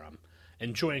Pelletier. I'm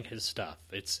enjoying his stuff.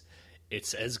 It's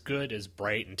as good as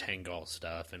Bright and Tangal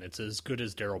stuff, and it's as good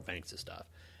as Daryl Banks' stuff.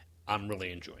 I'm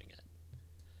really enjoying it.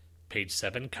 Page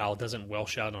 7, Kyle doesn't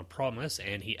welsh out on promise,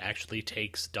 and he actually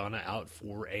takes Donna out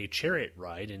for a chariot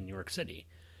ride in New York City.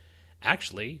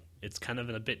 Actually, it's kind of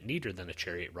a bit neater than a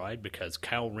chariot ride because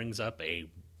Kyle rings up a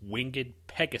winged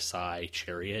Pegasi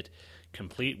chariot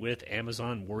complete with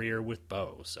Amazon warrior with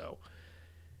bow. So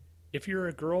if you're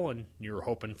a girl and you're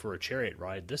hoping for a chariot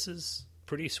ride, this is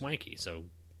pretty swanky. So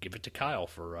give it to Kyle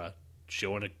for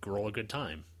showing a girl a good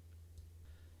time.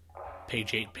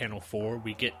 Page 8, panel 4,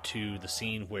 we get to the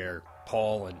scene where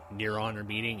Paul and Neron are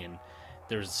meeting, and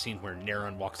there's a scene where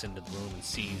Neron walks into the room and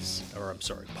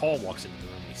Paul walks into the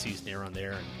room and he sees Neron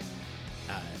there,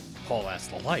 and Paul asks,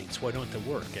 the lights, why don't they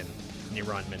work? And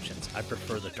Neron mentions, I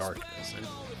prefer the darkness. And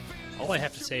all I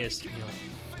have to say is,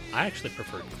 I actually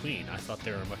preferred Queen. I thought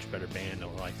they were a much better band. I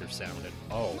like their sound. And,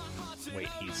 oh, wait,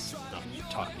 he's not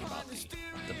talking about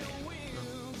the band.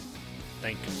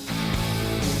 Thank you.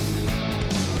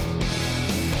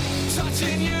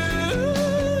 Touching you,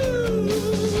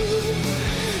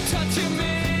 touching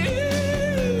me,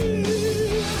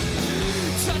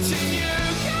 touching you,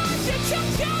 cause you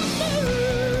touch me.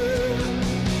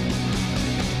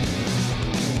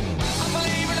 I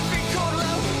believe in a thing called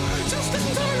love, just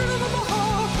listen to the rhythm of my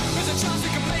heart. There's a chance we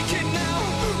can make it now,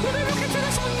 when we look into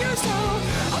the sun you star.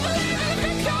 I believe in a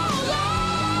thing called love.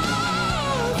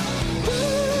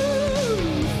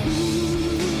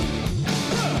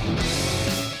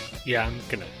 Yeah, I'm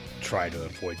gonna try to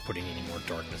avoid putting any more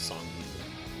darkness songs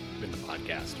in the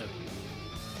podcast.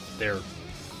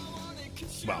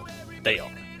 They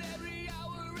are.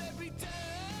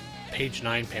 Page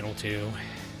 9, panel 2.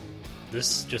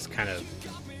 This just kind of,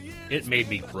 it made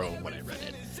me groan when I read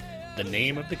it. The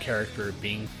name of the character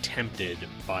being tempted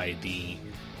by the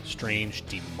strange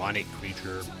demonic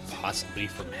creature, possibly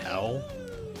from hell,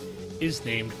 is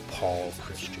named Paul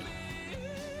Christian.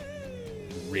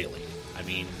 Really? I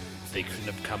mean, they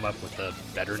couldn't have come up with a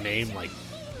better name, like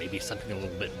maybe something a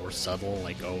little bit more subtle,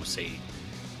 like, say,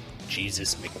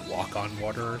 Jesus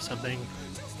McWalk-on-Water or something.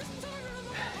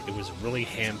 It was really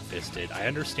ham-fisted. I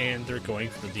understand they're going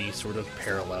for the sort of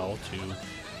parallel to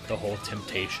the whole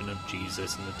temptation of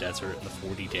Jesus in the desert and the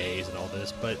 40 days and all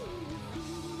this, but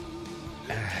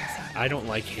I don't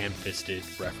like ham-fisted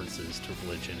references to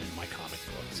religion in my comic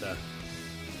books.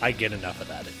 I get enough of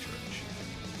that at church.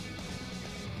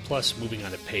 Plus, moving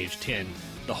on to page 10,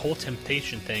 the whole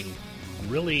temptation thing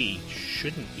really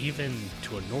shouldn't even,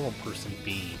 to a normal person,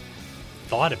 be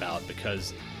thought about,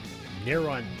 because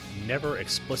Neron never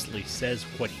explicitly says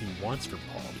what he wants for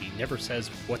Paul. He never says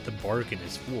what the bargain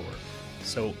is for.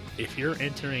 So if you're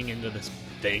entering into this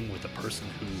thing with a person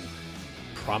who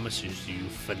promises you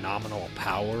phenomenal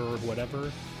power or whatever,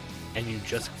 and you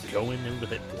just go in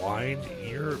with it blind,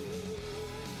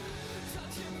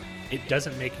 it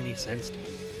doesn't make any sense to me.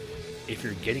 If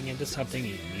you're getting into something,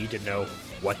 you need to know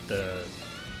what the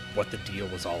deal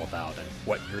was all about and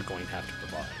what you're going to have to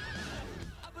provide.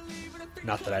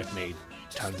 Not that I've made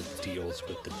tons of deals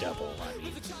with the devil, I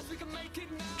mean,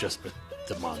 just with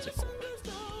the Monzical.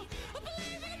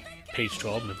 Page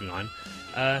 12, moving on.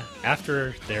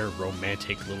 After their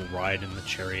romantic little ride in the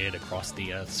chariot across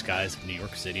the skies of New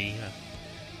York City,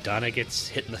 Donna gets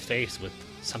hit in the face with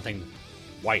something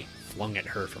white flung at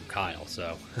her from Kyle,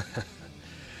 so...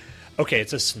 Okay,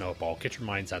 it's a snowball. Get your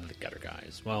minds out of the gutter,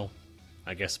 guys. Well,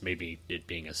 I guess maybe it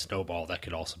being a snowball, that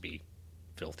could also be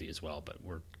filthy as well, but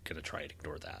we're going to try and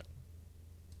ignore that.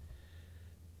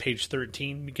 Page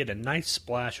 13, we get a nice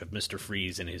splash of Mr.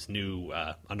 Freeze in his new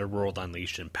Underworld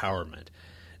Unleashed empowerment.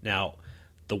 Now,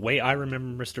 the way I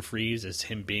remember Mr. Freeze is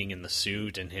him being in the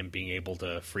suit and him being able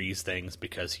to freeze things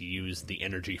because he used the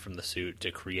energy from the suit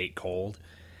to create cold.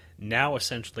 Now,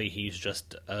 essentially, he's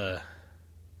just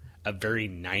a very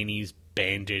 90s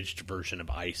bandaged version of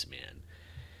Iceman.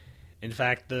 In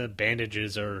fact, the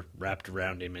bandages are wrapped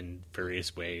around him in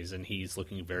various ways, and he's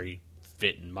looking very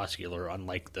fit and muscular,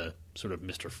 unlike the sort of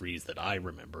Mr. Freeze that I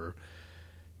remember.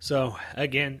 So,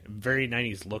 again, very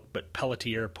 90s look, but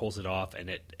Pelletier pulls it off,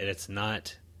 and it's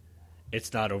not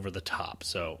over the top.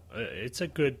 So, it's a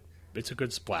good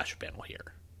splash panel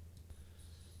here.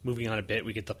 Moving on a bit,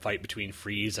 we get the fight between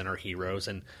Freeze and our heroes,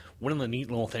 and one of the neat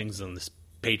little things in this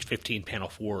page 15, panel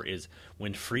 4, is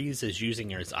when Freeze is using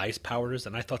his ice powers,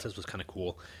 and I thought this was kind of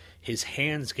cool, his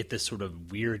hands get this sort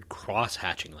of weird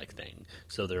cross-hatching-like thing.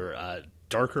 So they're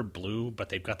darker blue, but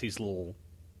they've got these little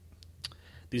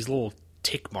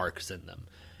tick marks in them.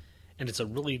 And it's a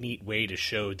really neat way to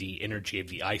show the energy of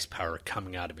the ice power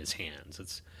coming out of his hands.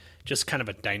 It's just kind of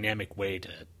a dynamic way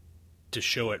to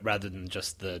show it rather than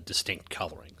just the distinct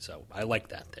coloring. So I like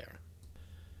that there.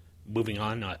 Moving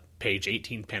on, page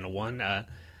 18, panel 1,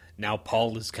 now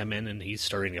Paul has come in and he's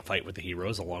starting a fight with the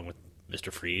heroes along with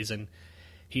Mr. Freeze, and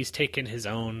he's taken his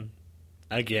own,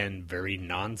 again, very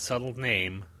non-subtle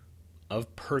name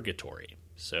of Purgatory.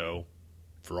 So,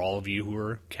 for all of you who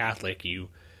are Catholic, you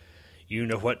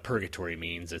know what Purgatory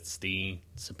means. It's the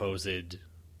supposed,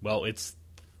 it's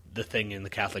the thing in the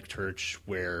Catholic Church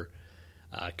where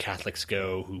Catholics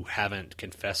go who haven't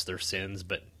confessed their sins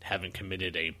but haven't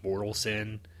committed a mortal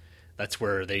sin. That's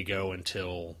where they go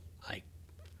until, I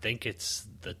think it's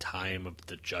the time of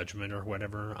the judgment or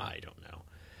whatever. I don't know.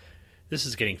 This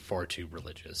is getting far too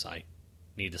religious. I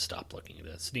need to stop looking at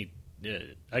this.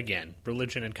 Again,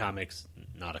 religion and comics,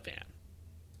 not a fan.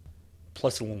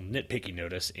 Plus a little nitpicky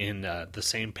notice, in the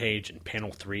same page in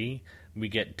panel 3, we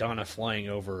get Donna flying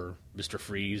over Mr.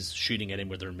 Freeze, shooting at him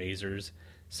with her masers,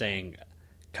 saying,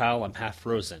 "Kyle, I'm half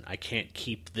frozen. I can't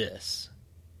keep this."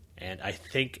 And I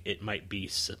think it might be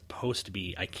supposed to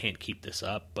be, "I can't keep this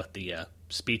up," but the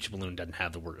speech balloon doesn't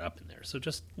have the word "up" in there. So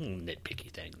just a little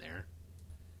nitpicky thing there.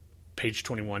 Page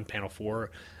 21, panel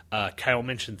 4. Kyle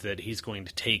mentions that he's going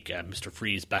to take Mr.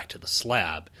 Freeze back to the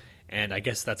slab, and I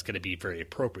guess that's going to be very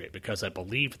appropriate, because I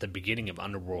believe at the beginning of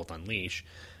Underworld Unleashed,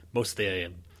 most of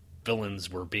the villains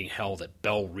were being held at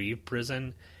Belle Reve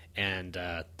prison, and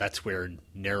that's where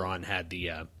Neron had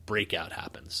the breakout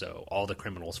happen. So all the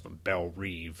criminals from Belle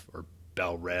Reve, or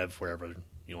Belle Rev, wherever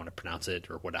you want to pronounce it,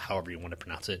 or however you want to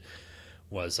pronounce it,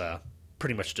 was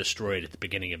pretty much destroyed at the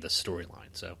beginning of the storyline.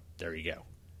 So there you go.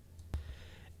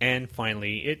 And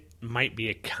finally, it might be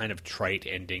a kind of trite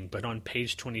ending, but on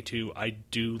page 22, I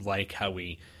do like how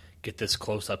we get this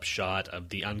close-up shot of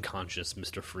the unconscious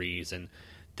Mr. Freeze, and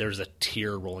there's a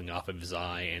tear rolling off of his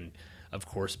eye, and of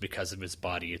course, because of his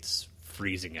body, it's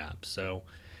freezing up. So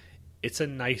it's a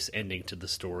nice ending to the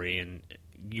story, and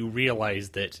you realize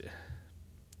that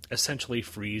essentially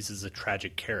Freeze is a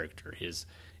tragic character. His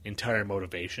entire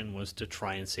motivation was to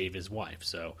try and save his wife,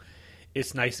 so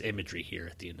it's nice imagery here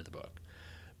at the end of the book.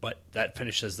 But that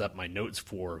finishes up my notes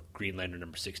for Green Lantern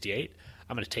number 68.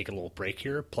 I'm going to take a little break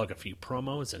here, plug a few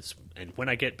promos, and when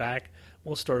I get back,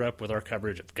 we'll start up with our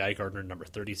coverage of Guy Gardner number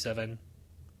 37.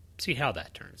 See how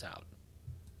that turns out.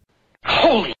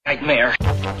 Holy nightmare!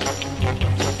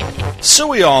 So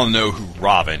we all know who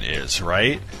Robin is,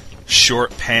 right? Short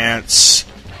pants,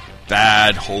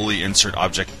 bad, wholly insert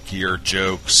object gear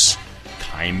jokes,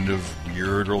 kind of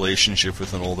weird relationship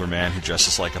with an older man who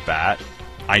dresses like a bat.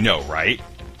 I know, right?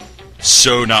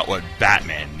 So not what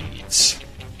Batman needs.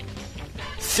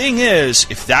 Thing is,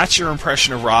 if that's your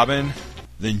impression of Robin,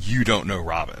 then you don't know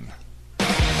Robin.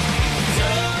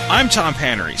 I'm Tom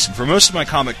Panarese, and for most of my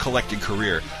comic collecting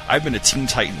career, I've been a Teen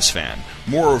Titans fan.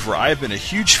 Moreover, I have been a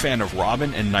huge fan of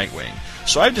Robin and Nightwing,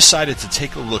 so I've decided to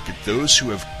take a look at those who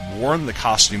have worn the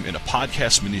costume in a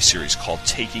podcast miniseries called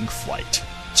Taking Flight.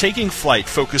 Taking Flight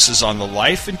focuses on the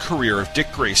life and career of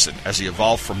Dick Grayson as he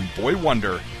evolved from Boy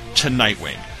Wonder to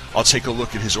Nightwing. I'll take a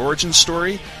look at his origin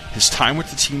story, his time with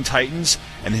the Teen Titans,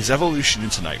 and his evolution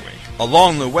into Nightwing.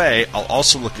 Along the way, I'll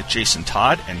also look at Jason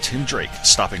Todd and Tim Drake,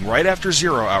 stopping right after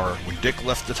 0 Hour when Dick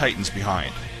left the Titans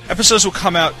behind. Episodes will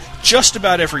come out just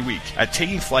about every week at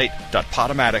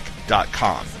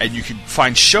takingflight.podomatic.com, and you can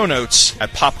find show notes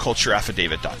at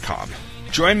popcultureaffidavit.com.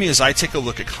 Join me as I take a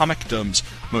look at Comicdom's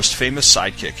most famous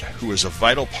sidekick, who is a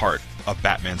vital part of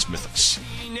Batman's mythos.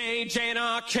 Teenage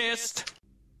anarchist.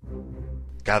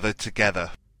 Gathered together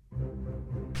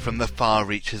from the far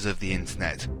reaches of the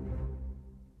internet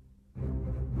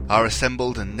are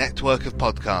assembled a network of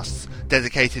podcasts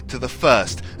dedicated to the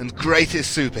first and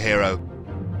greatest superhero,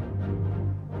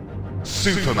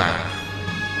 Superman.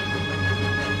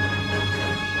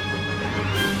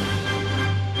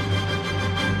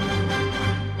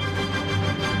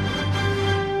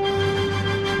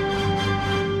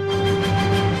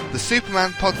 The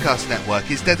Superman Podcast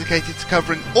Network is dedicated to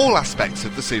covering all aspects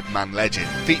of the Superman legend,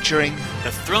 featuring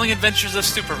The Thrilling Adventures of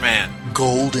Superman,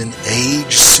 Golden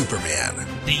Age Superman,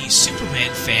 the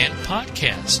Superman Fan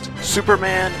Podcast,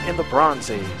 Superman in the Bronze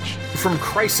Age, From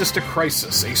Crisis to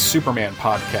Crisis, a Superman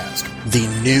podcast, The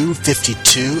New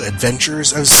 52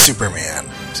 Adventures of Superman,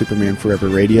 Superman Forever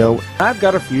Radio. I've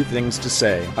got a few things to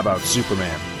say about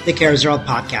Superman. The Cares World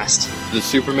Podcast, the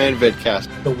Superman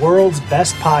Vidcast, the world's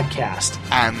best podcast,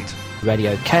 and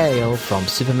Radio KL from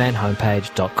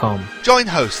SupermanHomepage.com. Join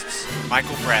hosts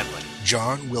Michael Bradley,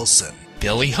 John Wilson,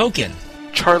 Billy Hogan,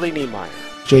 Charlie Niemeyer,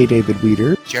 J. David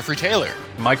Weeder, Jeffrey Taylor,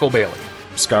 Michael Bailey,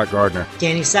 Scott Gardner,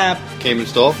 Danny Sapp, Cayman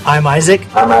Stoll, I'm Isaac,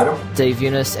 I'm Adam, Dave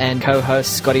Eunice, and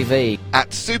co-host Scotty V at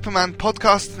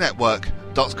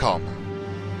SupermanPodcastNetwork.com.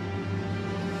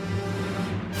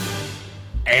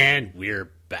 And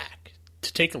we're back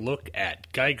to take a look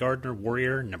at Guy Gardner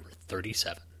Warrior number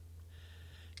 37.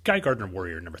 Guy Gardner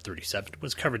Warrior number 37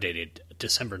 was cover dated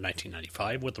December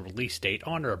 1995 with a release date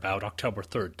on or about October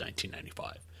 3rd,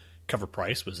 1995. Cover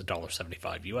price was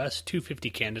 $1.75 US,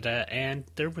 $2.50 Canada, and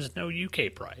there was no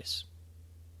UK price.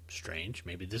 Strange,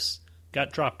 maybe this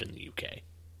got dropped in the UK.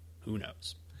 Who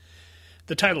knows?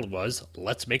 The title was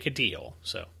Let's Make a Deal,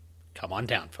 so come on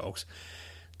down, folks.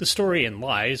 The story and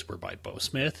lies were by Bo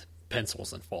Smith,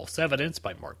 pencils and false evidence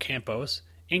by Mark Campos,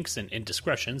 inks and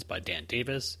indiscretions by Dan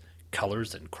Davis,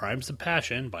 colors and crimes of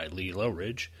passion by Lee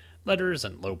Lowridge, letters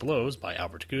and low blows by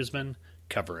Albert Guzman,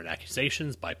 cover and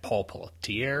accusations by Paul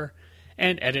Pelletier,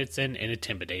 and edits and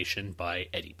intimidation by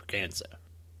Eddie Braganza.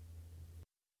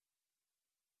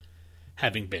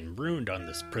 Having been ruined on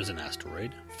this prison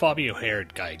asteroid,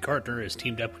 Fabio-haired Guy Gardner is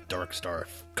teamed up with Darkstar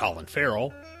Colin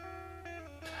Farrell.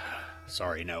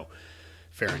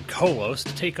 Farron Kolos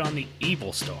to take on the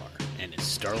Evil Star and his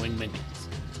Starling minions.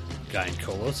 Guy and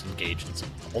Kolos engage in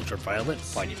some ultraviolet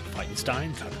fighting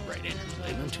Fightenstein, copyright Andrew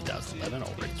Leyland, 2011,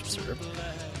 all rights reserved,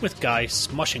 with Guy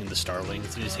smushing the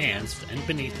Starlings in his hands and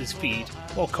beneath his feet,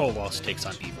 while Kolos takes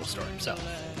on Evil Star himself.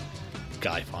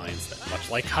 Guy finds that,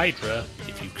 much like Hydra,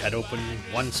 if you cut open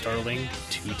one Starling,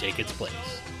 two take its place,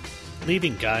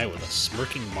 leaving Guy with a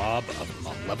smirking mob of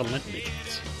malevolent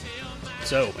midgets.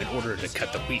 So, in order to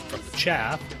cut the wheat from the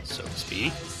chaff, so to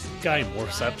speak, Guy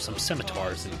morphs up some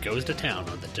scimitars and goes to town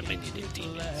on the diminutive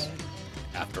demons.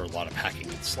 After a lot of hacking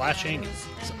and slashing and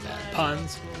some bad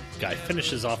puns, Guy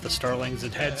finishes off the Starlings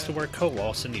and heads to where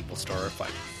Kolos and Evil Star are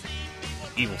fighting.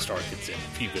 Evil Star gets in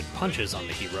a few good punches on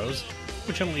the heroes,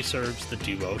 which only serves the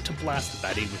duo to blast the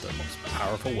baddie with their most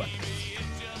powerful weapons.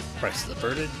 Crisis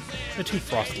averted, the two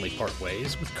frostily part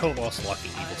ways, with Kolos locking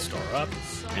Evil Star up,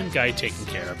 and Guy taking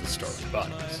care of the Starling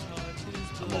bodies.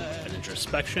 A moment of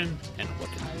introspection, and a look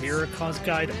in the mirror cause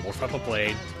Guy to morph up a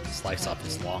blade, slice off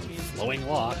his long, flowing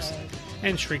locks,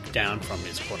 and shrink down from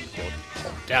his quote-unquote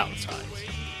hulked out size.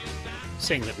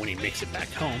 Saying that when he makes it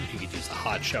back home, he could use a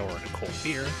hot shower and a cold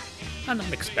beer, an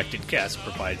unexpected guest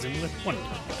provides him with one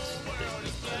request,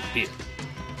 the cold beer.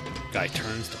 Guy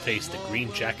turns to face the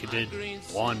green-jacketed,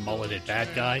 blonde-mulleted bad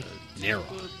guy, Neron,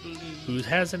 who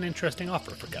has an interesting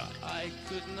offer for Guy.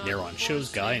 Neron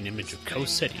shows Guy an image of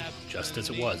Coast City, just as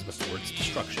it was before its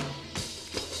destruction.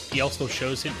 He also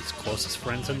shows him his closest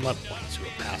friends and loved ones who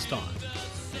have passed on,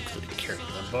 including Carrie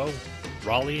Limbo,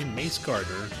 Raleigh and Mace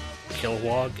Gardner,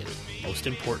 Kilowog, and, most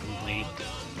importantly,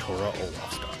 Tora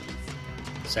Olafstar.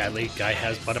 Sadly, Guy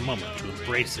has but a moment to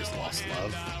embrace his lost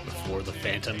love before the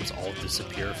phantoms all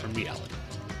disappear from reality.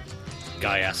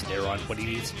 Guy asks Neron what he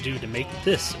needs to do to make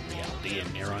this a reality, and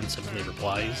Neron simply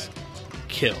replies,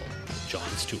 "Kill Jon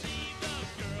Stewart."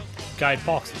 Guy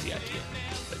balks at the idea,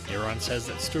 but Neron says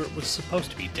that Stewart was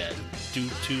supposed to be dead due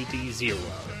to the Zero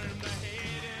Hour.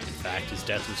 In fact, his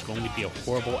death was going to be a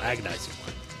horrible, agonizing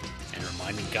one, and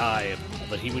reminding Guy of all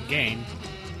that he would gain,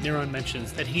 Neron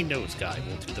mentions that he knows Guy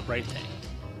will do the right thing.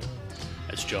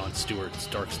 As Jon Stewart's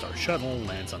Darkstar shuttle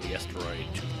lands on the asteroid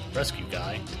to rescue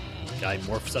Guy, Guy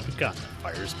morphs up a gun that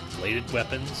fires bladed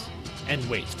weapons and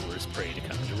waits for his prey to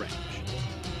come into range.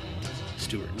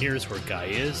 Stewart nears where Guy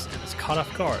is and is caught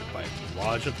off guard by a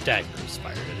barrage of daggers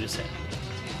fired at his head.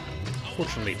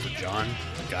 Fortunately for Jon,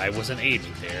 Guy wasn't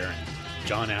aiming there, and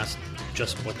Jon asks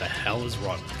just what the hell is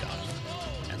wrong with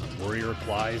Guy, and the warrior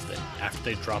replies that after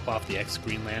they drop off the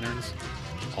ex-Green Lanterns,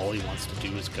 all he wants to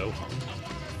do is go home.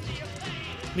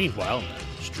 Meanwhile, in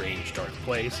a strange, dark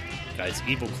place, Guy's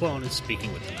evil clone is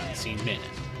speaking with an unseen man.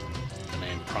 The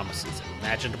man promises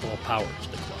imaginable power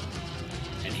to the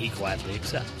clone, and he gladly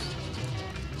accepts.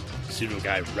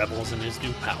 Pseudo-Guy revels in his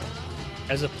new power.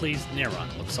 As a pleased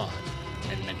Neron looks on,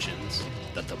 and mentions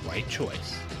that the right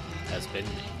choice has been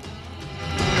made.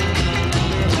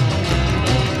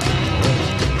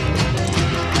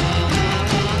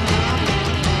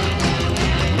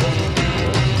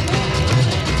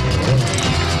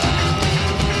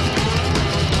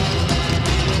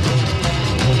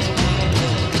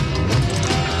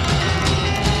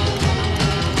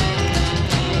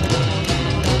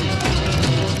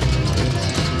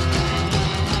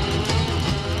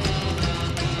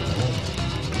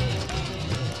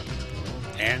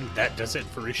 That does it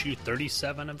for issue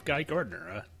 37 of Guy Gardner.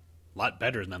 A lot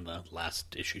better than the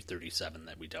last issue 37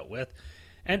 that we dealt with,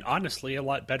 and honestly a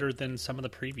lot better than some of the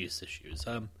previous issues.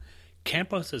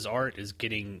 Campos's art is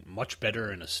getting much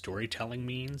better in a storytelling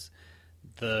means.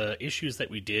 The issues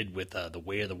that we did with the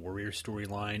Way of the Warrior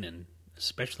storyline, and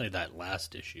especially that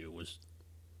last issue, was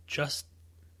just...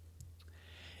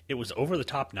 it was over the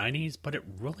top 90s, but it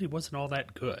really wasn't all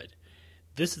that good.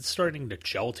 This is starting to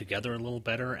gel together a little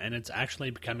better, and it's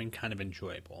actually becoming kind of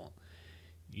enjoyable.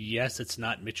 Yes, it's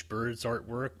not Mitch Bird's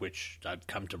artwork, which I've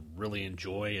come to really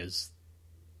enjoy as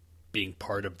being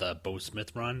part of the Bo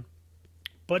Smith run,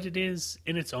 but it is,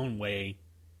 in its own way,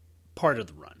 part of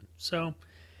the run. So,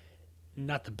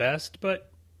 not the best,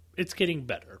 but it's getting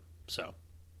better. So,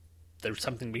 there's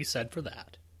something to be said for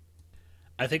that.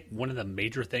 I think one of the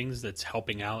major things that's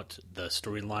helping out the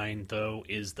storyline, though,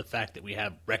 is the fact that we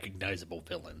have recognizable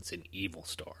villains in Evil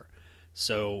Star.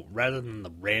 So, rather than the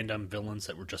random villains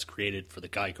that were just created for the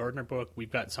Guy Gardner book,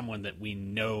 we've got someone that we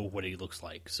know what he looks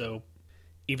like. So,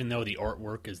 even though the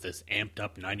artwork is this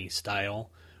amped-up 90s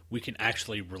style, we can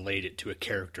actually relate it to a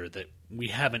character that we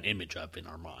have an image of in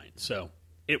our mind. So,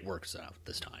 it works out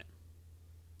this time.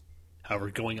 However,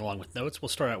 going along with notes, we'll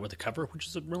start out with a cover, which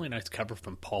is a really nice cover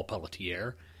from Paul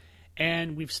Pelletier.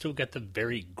 And we've still got the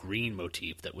very green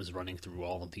motif that was running through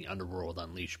all of the Underworld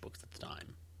Unleashed books at the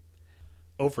time.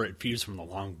 Over at Views from the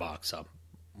Long Box,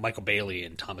 Michael Bailey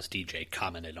and Thomas DJ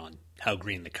commented on how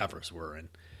green the covers were. And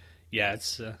yeah,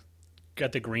 it's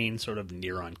got the green sort of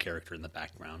Neron character in the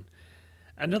background.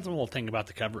 Another little thing about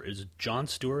the cover is John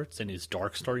Stewart's in his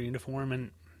Dark Star uniform,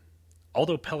 and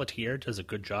although Pelletier does a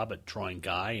good job at drawing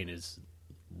Guy in his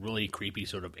really creepy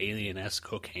sort of alien-esque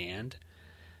hook hand,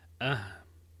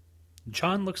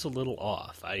 John looks a little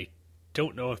off. I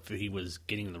don't know if he was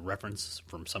getting the reference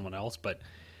from someone else, but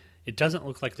it doesn't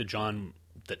look like the John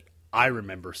that I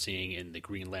remember seeing in the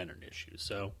Green Lantern issues.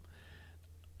 So,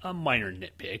 a minor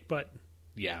nitpick, but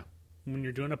yeah, when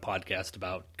you're doing a podcast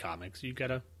about comics, you've got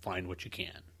to find what you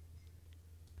can.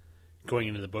 Going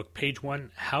into the book, page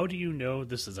 1, how do you know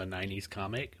this is a 90s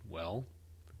comic? Well,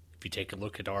 if you take a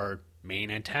look at our main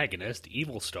antagonist,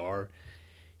 Evil Star,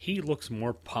 he looks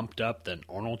more pumped up than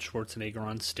Arnold Schwarzenegger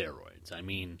on steroids. I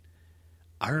mean,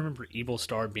 I remember Evil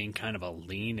Star being kind of a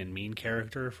lean and mean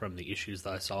character from the issues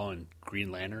that I saw in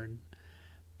Green Lantern,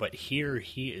 but here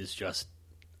he is just,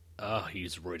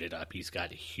 he's roided up. He's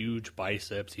got huge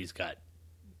biceps, he's got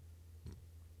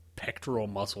pectoral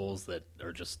muscles that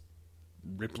are just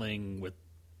rippling with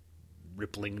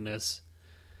ripplingness.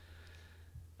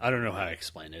 I don't know how to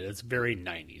explain it. It's very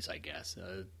 90s, I guess.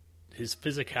 His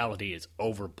physicality is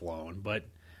overblown, but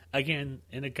again,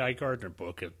 in a Guy Gardner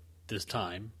book at this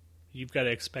time, you've got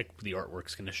to expect the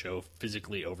artwork's going to show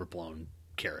physically overblown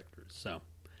characters. So,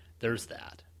 there's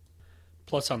that.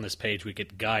 Plus, on this page, we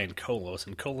get Guy and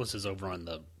Kolos is over on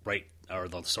the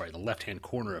the left-hand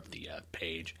corner of the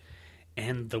page.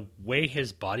 And the way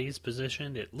his body is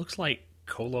positioned, it looks like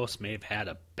Kolos may have had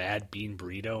a bad bean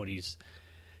burrito, and he's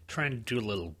trying to do a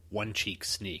little one-cheek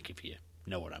sneak, if you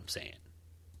know what I'm saying.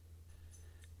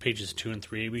 Pages 2 and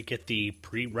 3, we get the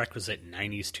prerequisite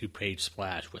 90s two-page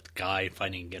splash with Guy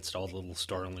fighting against all the little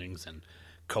starlings and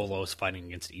Kolos fighting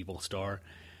against Evil Star.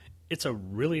 It's a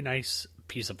really nice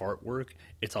piece of artwork.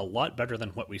 It's a lot better than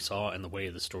what we saw in the Way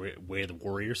of the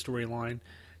Warrior storyline,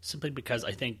 simply because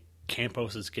I think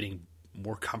Campos is getting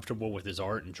more comfortable with his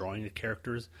art and drawing the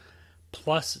characters.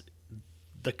 Plus,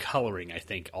 the coloring, I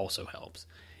think, also helps.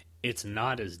 It's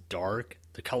not as dark.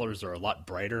 The colors are a lot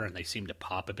brighter, and they seem to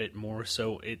pop a bit more,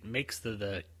 so it makes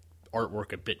the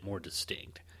artwork a bit more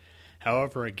distinct.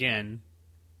 However, again,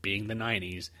 being the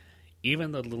 90s,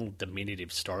 even the little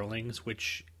diminutive starlings,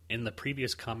 which in the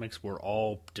previous comics were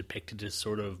all depicted as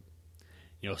sort of,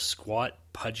 squat,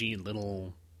 pudgy,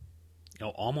 little,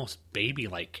 almost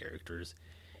baby-like characters,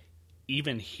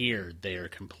 even here, they are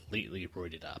completely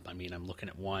roided up. I mean, I'm looking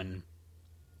at one,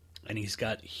 and he's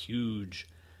got huge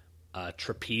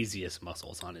trapezius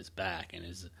muscles on his back, and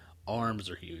his arms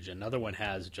are huge. Another one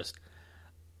has just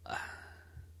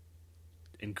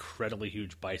incredibly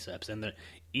huge biceps, and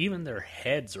even their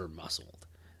heads are muscled.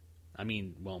 I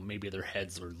mean, well, maybe their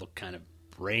heads look kind of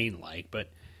brain-like, but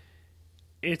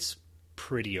it's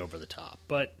pretty over the top.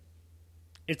 But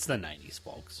it's the 90s,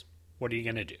 folks. What are you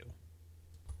going to do?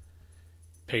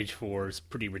 Page 4 is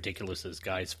pretty ridiculous. This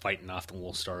guy's fighting off the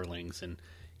little starlings, and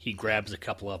he grabs a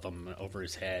couple of them over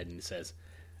his head and says,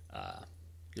 "Your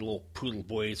little poodle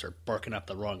boys are barking up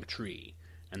the wrong tree,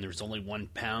 and there's only 1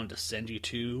 pound to send you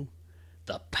to,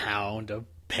 the pound of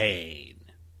pain."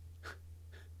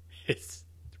 It's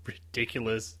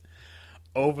ridiculous,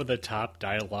 over-the-top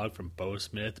dialogue from Bo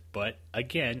Smith, but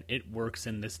again, it works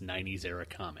in this 90s era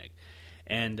comic.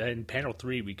 And in panel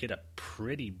 3, we get a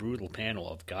pretty brutal panel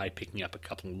of Guy picking up a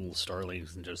couple of little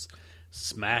starlings and just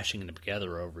smashing them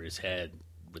together over his head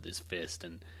with his fist,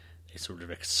 and they sort of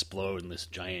explode in this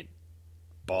giant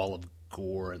ball of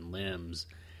gore and limbs.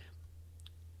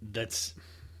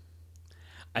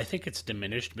 I think it's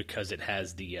diminished because it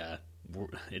has the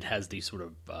sort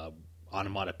of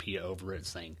onomatopoeia over it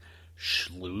saying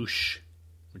 "shloosh,"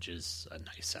 which is a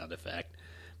nice sound effect.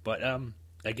 But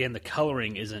again, the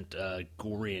coloring isn't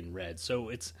gory and red, so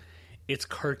it's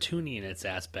cartoony in its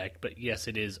aspect. But yes,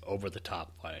 it is over the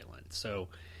top violent. So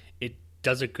it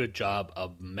does a good job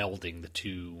of melding the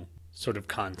two sort of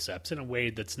concepts in a way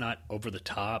that's not over the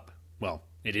top. Well,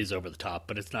 it is over the top,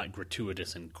 but it's not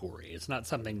gratuitous and gory. It's not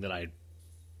something that I'd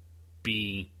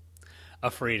be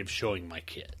afraid of showing my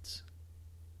kids.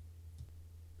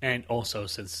 And also,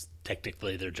 since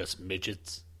technically they're just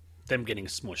midgets, them getting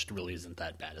smushed really isn't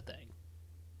that bad a thing.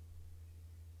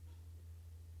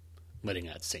 Letting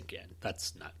that sink in.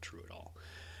 That's not true at all.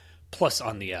 Plus,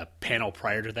 on the panel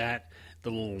prior to that, the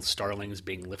little starlings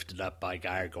being lifted up by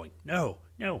Guy are going, "No,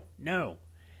 no, no."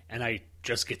 And I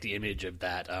just get the image of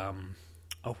that,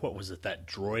 what was it? That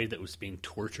droid that was being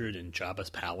tortured in Jabba's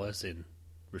palace in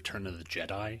Return of the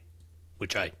Jedi,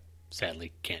 which I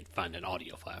sadly can't find an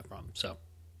audio file from. So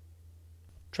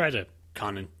try to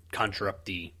conjure up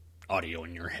the audio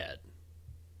in your head.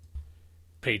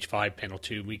 Page 5, panel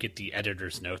 2, we get the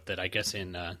editor's note that I guess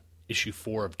in issue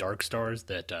 4 of Dark Stars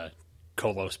that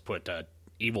Kolos put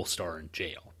Evil Star in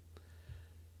jail.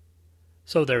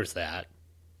 So there's that.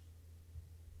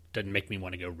 Doesn't make me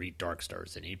want to go read Dark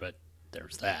Stars any, but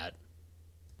there's that.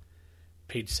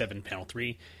 Page 7, panel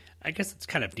 3. I guess it's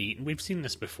kind of neat, and we've seen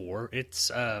this before. It's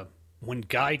when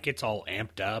Guy gets all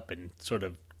amped up and sort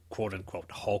of quote-unquote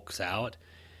hulks out,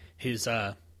 his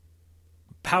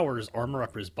powers armor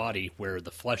up his body where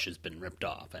the flesh has been ripped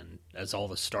off, and as all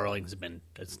the Starlings have been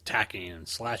attacking and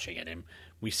slashing at him,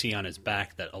 we see on his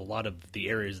back that a lot of the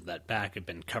areas of that back have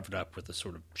been covered up with a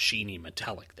sort of sheeny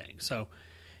metallic thing. So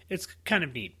it's kind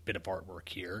of neat bit of artwork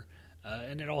here,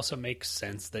 and it also makes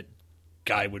sense that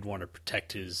Guy would want to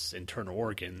protect his internal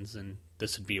organs, and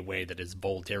this would be a way that his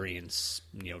Voldarian,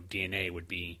 DNA would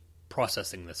be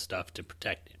processing this stuff to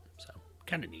protect him. So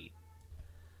kind of neat.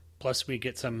 Plus, we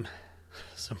get some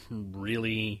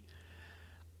really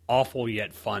awful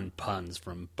yet fun puns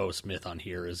from Bo Smith on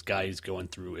here as Guy's going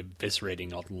through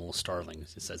eviscerating all the little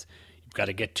Starlings. It says, "You've got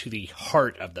to get to the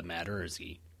heart of the matter," as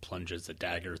he plunges a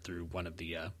dagger through one of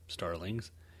the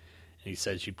Starlings. And he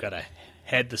says, "You've got to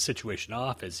head the situation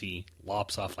off," as he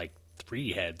lops off like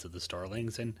 3 heads of the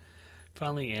Starlings, and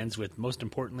finally ends with, "Most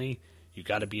importantly, you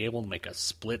got to be able to make a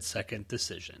split-second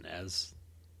decision," as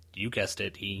you guessed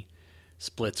it, he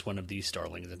splits one of these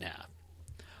Starlings in half.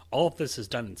 All of this is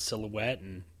done in silhouette,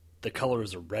 and the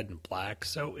colors are red and black,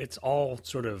 so it's all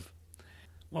sort of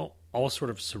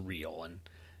surreal and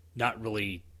not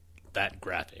really that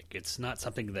graphic. It's not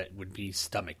something that would be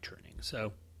stomach-churning.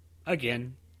 So,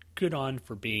 again, good on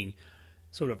for being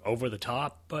sort of over the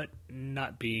top, but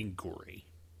not being gory.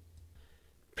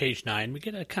 Page 9, we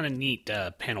get a kind of neat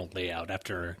panel layout.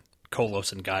 After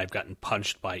Kolos and Guy have gotten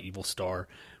punched by Evil Star,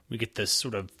 we get this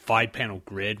sort of 5-panel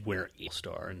grid where Evil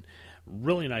Star, and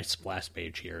really nice splash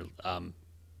page here.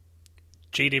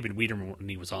 J. David Wiedemann, when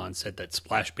he was on, said that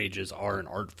splash pages are an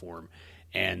art form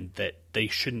and that they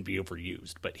shouldn't be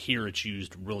overused. But here it's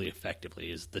used really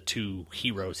effectively, as the 2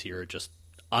 heroes here are just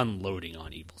unloading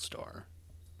on Evil Star.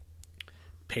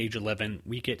 Page 11,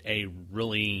 we get a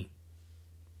really,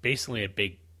 basically a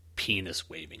big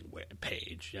penis-waving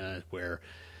page, where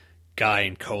Guy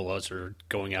and Kolos are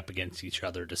going up against each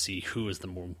other to see who is the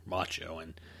more macho,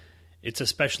 and it's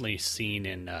especially seen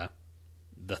in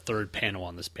the 3rd panel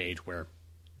on this page, where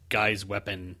Guy's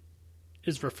weapon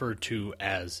is referred to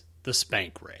as the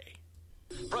Spank Ray.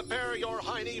 Prepare your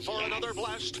hiney for another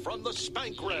blast from the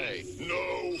Spank Ray.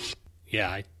 No! Yeah,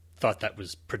 I thought that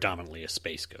was predominantly a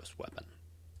Space Ghost weapon.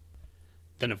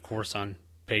 Then, of course, on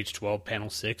page 12, panel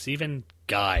 6, even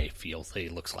Guy feels that he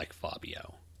looks like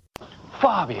Fabio.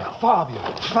 Fabio.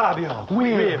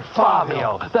 We're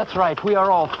Fabio. That's right, we are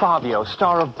all Fabio,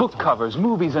 star of book covers,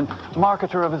 movies, and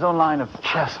marketer of his own line of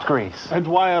chest grease. And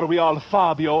why are we all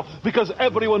Fabio? Because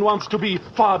everyone wants to be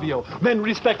Fabio. Men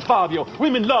respect Fabio.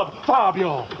 Women love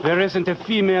Fabio. There isn't a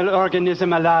female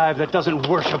organism alive that doesn't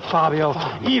worship Fabio.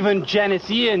 Even Janice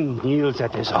Ian kneels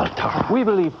at his altar. We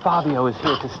believe Fabio is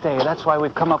here to stay. That's why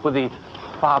we've come up with the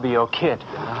Fabio kit.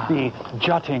 The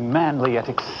jutting, manly, yet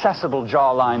accessible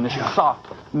jawline, the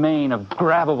soft mane of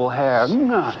grabbable hair,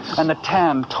 and the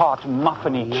tan, taut,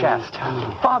 muffiny chest.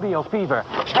 Fabio fever.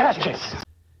 Catch it!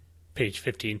 Page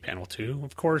 15, panel 2.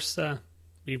 Of course,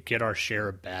 we get our share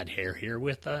of bad hair here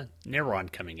with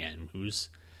Neron coming in, who's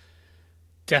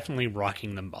definitely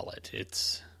rocking the mullet.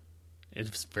 It's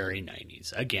very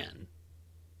 90s. Again,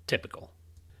 typical.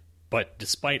 But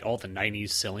despite all the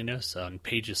 90s silliness, on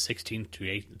pages 16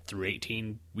 through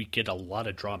 18, we get a lot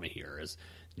of drama here, as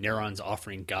Neron's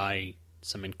offering Guy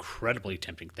some incredibly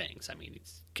tempting things. I mean,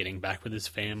 he's getting back with his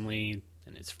family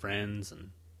and his friends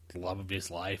and the love of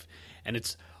his life, and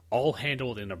it's all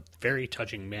handled in a very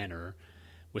touching manner,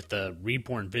 with the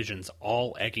reborn visions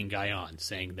all egging Guy on,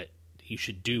 saying that he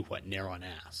should do what Neron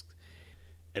asks.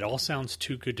 It all sounds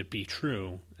too good to be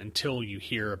true until you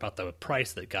hear about the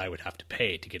price that Guy would have to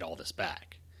pay to get all this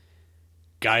back.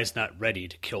 Guy's not ready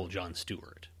to kill Jon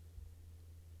Stewart.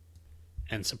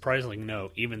 And surprisingly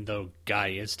no, even though Guy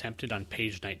is tempted on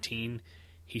page 19,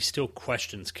 he still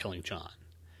questions killing Jon.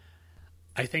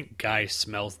 I think Guy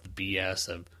smells the BS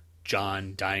of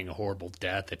Jon dying a horrible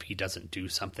death if he doesn't do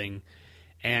something,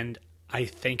 and I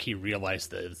think he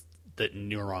realized that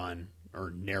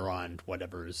Neron,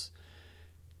 whatever, is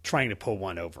trying to pull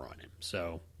one over on him.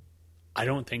 So I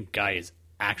don't think Guy is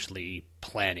actually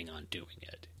planning on doing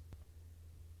it.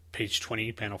 Page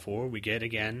 20, panel 4, we get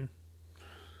again,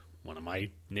 one of my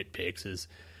nitpicks is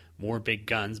more big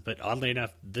guns, but oddly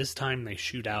enough, this time they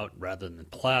shoot out, rather than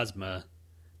plasma,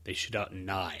 they shoot out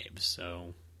knives,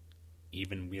 so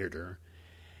even weirder.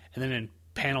 And then in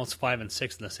panels 5 and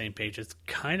 6 on the same page, it's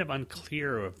kind of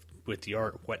unclear with the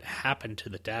art what happened to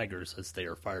the daggers as they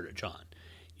are fired at John.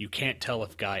 You can't tell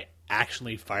if Guy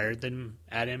actually fired them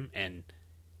at him and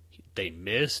they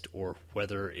missed, or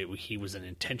whether he was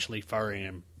intentionally firing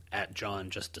them at John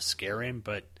just to scare him,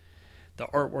 but the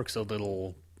artwork's a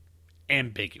little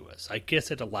ambiguous. I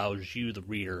guess it allows you, the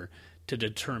reader, to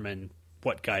determine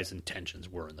what Guy's intentions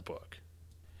were in the book.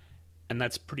 And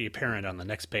that's pretty apparent on the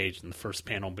next page in the first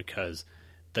panel, because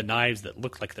the knives that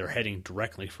look like they're heading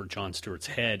directly for Jon Stewart's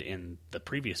head in the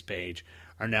previous page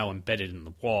are now embedded in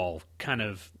the wall, kind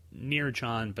of near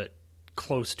John, but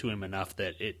close to him enough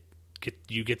that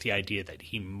you get the idea that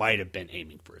he might have been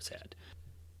aiming for his head.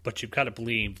 But you've got to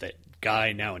believe that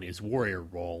Guy, now in his warrior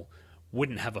role,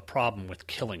 wouldn't have a problem with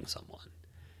killing someone.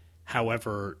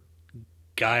 However,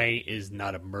 Guy is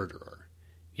not a murderer.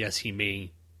 Yes, he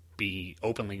may be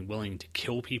openly willing to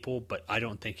kill people, but I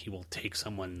don't think he will take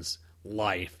someone's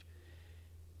life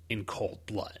in cold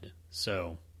blood.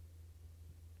 So,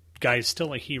 Guy is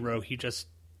still a hero. He just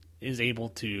is able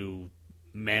to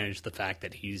manage the fact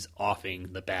that he's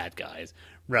offing the bad guys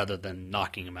rather than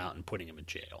knocking him out and putting him in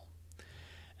jail.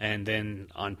 And then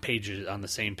on the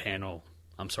same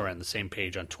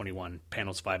page on 21,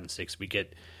 panels 5 and 6, we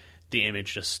get the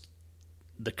image, just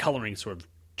the coloring sort of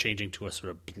changing to a sort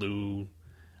of blue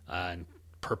and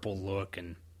purple look,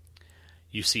 and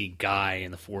you see Guy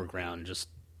in the foreground just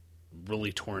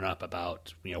really torn up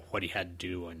about what he had to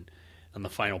do, and on the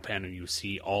final panel you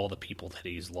see all the people that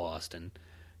he's lost, and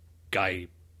Guy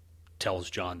tells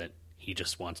John that he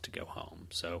just wants to go home.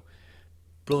 So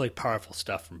really powerful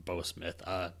stuff from Beau Smith.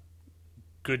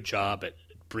 Good job at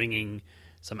bringing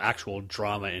some actual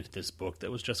drama into this book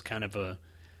that was just kind of a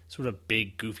sort of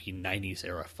big, goofy 90s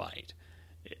era fight.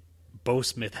 Beau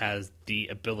Smith has the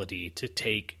ability to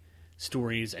take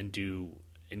stories and do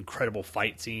incredible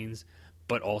fight scenes,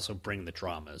 but also bring the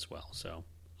drama as well. So,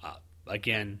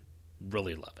 again,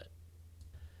 really love it.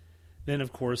 Then,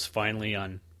 of course, finally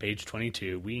on page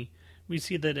 22, we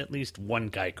see that at least one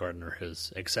Guy Gardner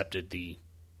has accepted the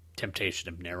temptation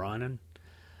of Neron, and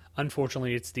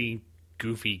unfortunately it's the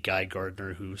goofy Guy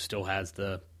Gardner who still has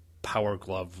the Power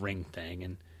Glove ring thing,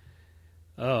 and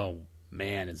oh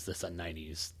man, is this a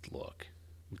 90s look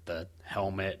with the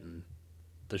helmet and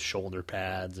the shoulder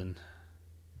pads and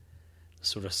the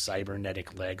sort of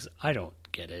cybernetic legs. I don't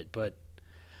get it, but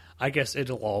I guess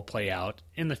it'll all play out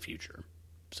in the future.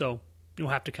 So you'll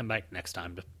have to come back next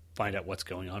time to find out what's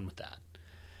going on with that.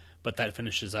 But that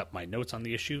finishes up my notes on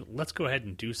the issue. Let's go ahead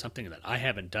and do something that I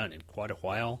haven't done in quite a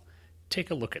while.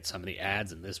 Take a look at some of the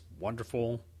ads in this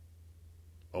wonderful,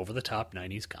 over-the-top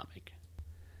 90s comic.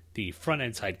 The front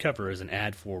and side cover is an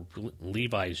ad for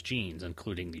Levi's jeans,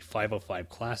 including the 505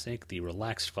 Classic, the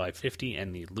Relaxed 550,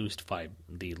 and the Loose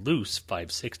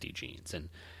 560 jeans. And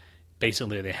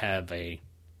basically they have a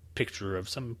picture of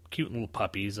some cute little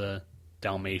puppies, a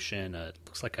Dalmatian,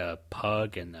 looks like a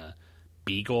pug, and a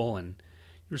beagle, and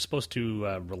you're supposed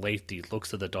to relate the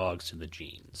looks of the dogs to the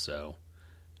jeans. So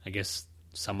I guess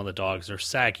some of the dogs are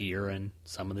saggier and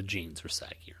some of the jeans are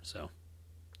saggier. So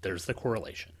there's the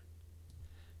correlation.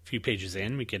 A few pages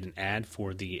in, we get an ad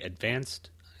for the advanced...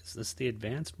 Is this the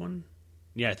advanced one?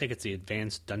 Yeah, I think it's the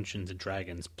Advanced Dungeons &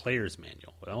 Dragons Player's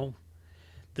Manual. Well,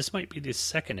 this might be the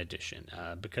second edition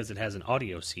because it has an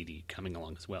audio CD coming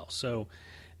along as well. So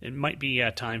it might be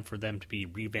time for them to be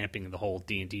revamping the whole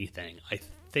D&D thing. I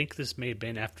think this may have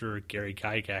been after Gary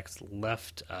Gygax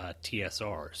left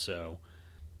TSR, so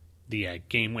the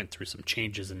game went through some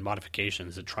changes and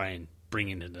modifications to try and bring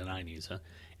it into the 90s.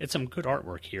 It's some good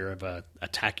artwork here of a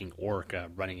attacking orc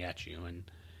running at you, and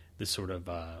this sort of,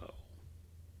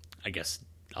 I guess,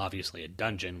 obviously a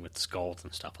dungeon with skulls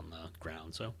and stuff on the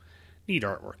ground, so neat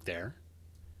artwork there.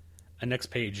 Next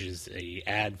page is a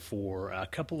ad for a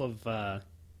couple of, it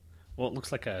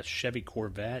looks like a Chevy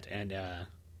Corvette and a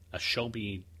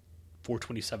Shelby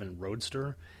 427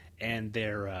 Roadster, and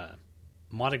their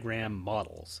monogram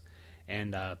models.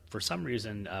 And for some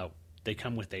reason, they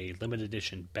come with a limited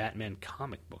edition Batman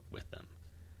comic book with them.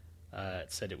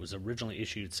 It said it was originally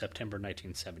issued September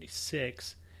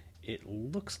 1976. It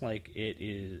looks like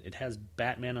it has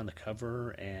Batman on the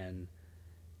cover, and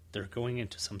they're going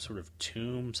into some sort of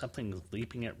tomb. Something's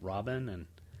leaping at Robin, and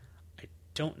I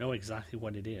don't know exactly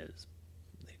what it is.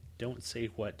 They don't say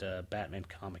what Batman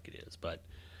comic it is, but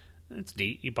it's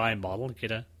neat. You buy a model to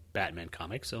get a Batman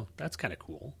comic, so that's kind of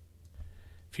cool.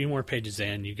 few more pages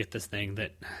in, you get this thing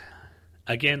that,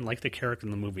 again, like the character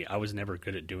in the movie, I was never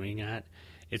good at doing that.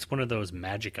 It's one of those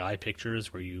magic eye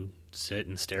pictures where you sit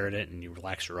and stare at it and you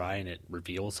relax your eye and it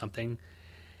reveals something.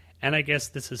 And I guess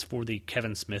this is for the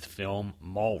Kevin Smith film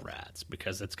Mallrats,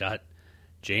 because it's got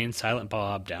Jay and Silent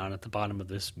Bob down at the bottom of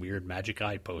this weird magic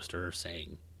eye poster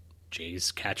saying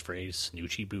Jay's catchphrase,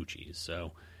 Snoochie Boochies.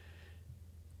 So,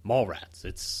 Mallrats,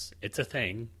 it's a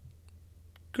thing.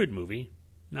 Good movie.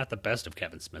 Not the best of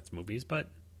Kevin Smith's movies, but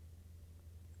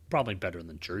probably better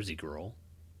than Jersey Girl.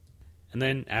 And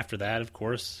then after that, of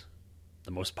course,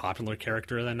 the most popular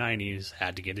character of the 90s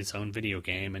had to get his own video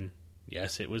game, and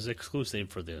yes, it was exclusive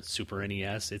for the Super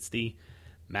NES. It's the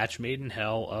match made in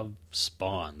hell of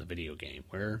Spawn, the video game,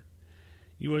 where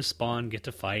you as Spawn get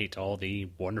to fight all the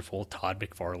wonderful Todd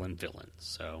McFarlane villains.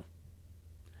 So,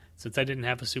 since I didn't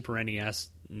have a Super NES,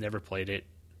 never played it,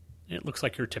 it looks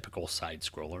like your typical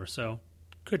side-scroller, so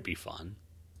could be fun.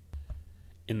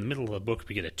 In the middle of the book,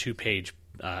 we get a 2-page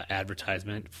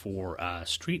advertisement for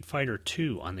Street Fighter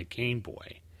II on the Game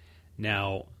Boy.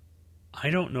 Now,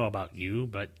 I don't know about you,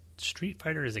 but Street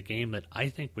Fighter is a game that I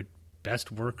think would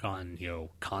best work on,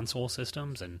 console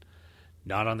systems and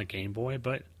not on the Game Boy,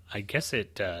 but I guess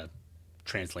it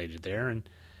translated there. And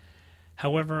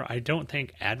however, I don't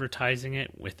think advertising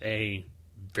it with a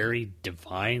very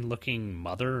divine-looking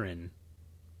mother and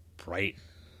bright,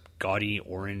 gaudy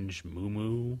orange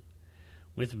moo-moo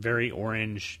with very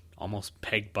orange, almost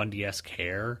Peg Bundy-esque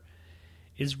hair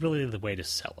is really the way to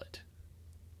sell it.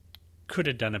 Could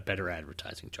have done a better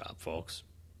advertising job, folks.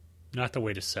 Not the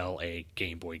way to sell a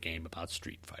Game Boy game about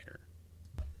Street Fighter.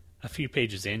 A few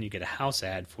pages in, you get a house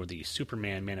ad for the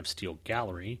Superman Man of Steel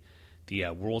gallery, the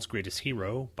world's greatest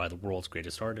hero by the world's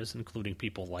greatest artists, including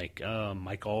people like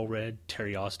Mike Allred,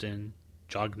 Terry Austin,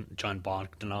 John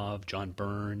Bogdanov, John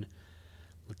Byrne.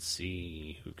 Let's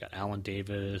see, we've got Alan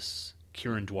Davis,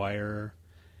 Kieran Dwyer,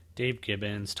 Dave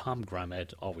Gibbons, Tom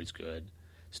Grummett, always good,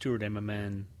 Stuart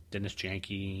Immonen, Dennis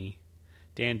Janke,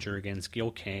 Dan Jurgens,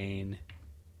 Gil Kane,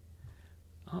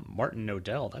 Martin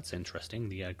Nodell, that's interesting,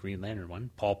 the Green Lantern one,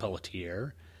 Paul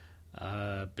Pelletier,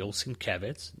 Bill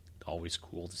Sienkiewicz, always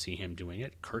cool to see him doing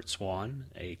it, Kurt Swan,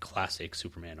 a classic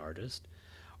Superman artist,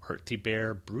 Art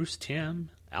Thibert, Bruce Timm,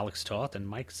 Alex Toth, and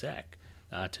Mike Zeck,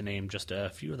 to name just a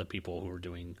few of the people who were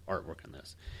doing artwork in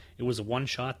this. It was a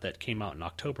one-shot that came out in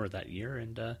October that year,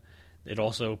 and it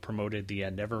also promoted the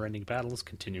never-ending battles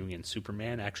continuing in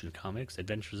Superman, Action Comics,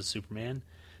 Adventures of Superman,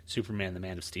 Superman the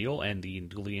Man of Steel, and the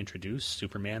newly introduced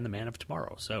Superman the Man of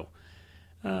Tomorrow. So,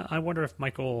 I wonder if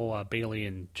Michael Bailey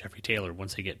and Jeffrey Taylor,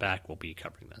 once they get back, will be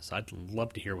covering this. I'd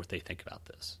love to hear what they think about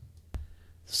this.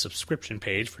 The subscription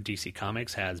page for DC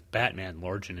Comics has Batman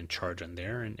large and in charge on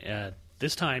there, and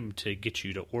this time to get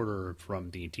you to order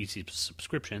from the DC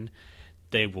subscription,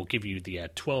 they will give you the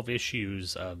 12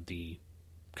 issues of the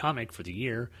comic for the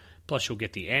year, plus you'll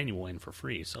get the annual in for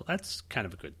free. So that's kind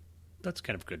of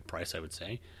a good price, I would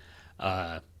say.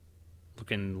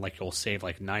 Looking like you'll save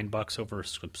like $9 over a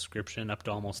subscription, up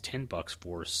to almost $10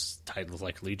 for titles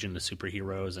like Legion of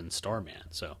Superheroes and Starman.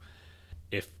 So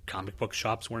if comic book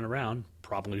shops weren't around,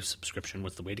 probably subscription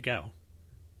was the way to go.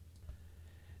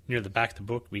 Near the back of the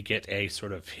book, we get a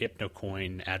sort of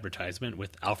HypnoCoin advertisement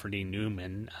with Alfred E.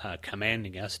 Newman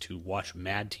commanding us to watch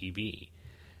Mad TV.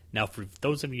 Now, for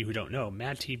those of you who don't know,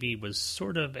 Mad TV was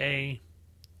sort of it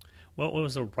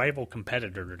was a rival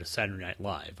competitor to Saturday Night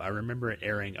Live. I remember it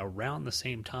airing around the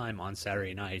same time on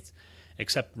Saturday nights,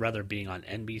 except rather being on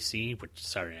NBC, which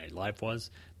Saturday Night Live was.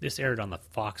 This aired on the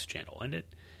Fox channel, and it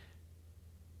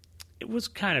was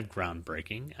kind of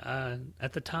groundbreaking.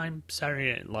 At the time,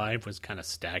 Saturday Night Live was kind of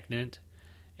stagnant,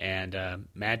 and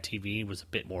Mad TV was a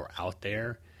bit more out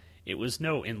there. It was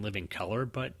no In Living Color,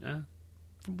 but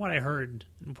from what I heard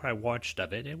and what I watched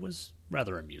of it, it was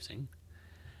rather amusing.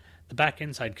 The back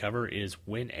inside cover is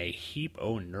When a Heap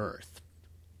O' Nerf.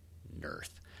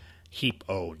 Heap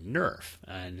O' Nerf.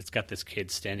 And it's got this kid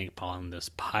standing upon this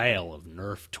pile of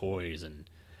Nerf toys and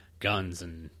guns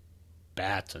and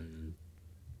bats and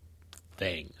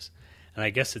things. And I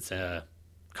guess it's a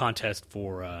contest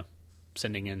for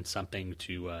sending in something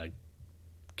to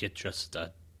get just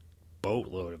a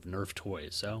boatload of Nerf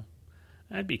toys. So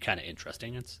that'd be kind of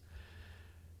interesting. It's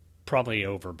probably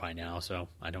over by now, so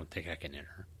I don't think I can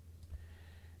enter.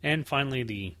 And finally,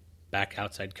 the back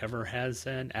outside cover has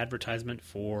an advertisement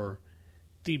for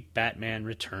the Batman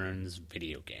Returns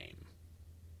video game.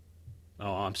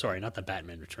 Oh, I'm sorry, not the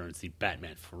Batman Returns, the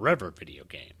Batman Forever video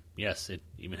game. Yes, it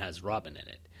even has Robin in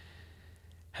it.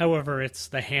 However, it's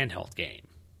the handheld game.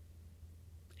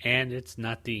 And it's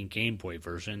not the Game Boy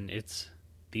version, it's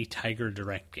the Tiger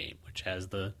Direct game, which has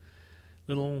the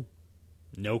little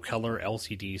no color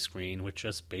LCD screen, which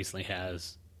just basically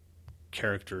has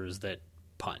characters that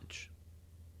punch.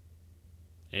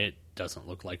 It doesn't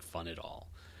look like fun at all.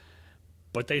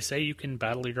 But they say you can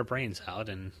battle your brains out,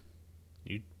 and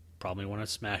you probably want to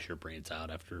smash your brains out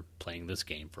after playing this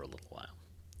game for a little while.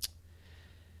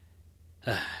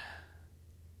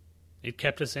 It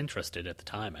kept us interested at the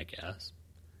time, I guess.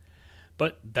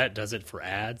 But that does it for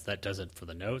ads, that does it for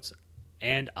the notes,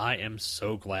 and I am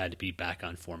so glad to be back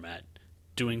on format,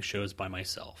 doing shows by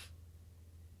myself.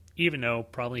 Even though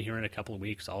probably here in a couple of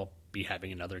weeks I'll be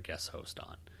having another guest host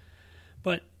on.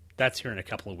 But that's here in a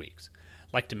couple of weeks.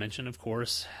 Like to mention, of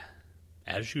course,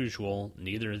 as usual,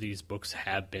 neither of these books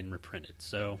have been reprinted.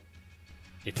 So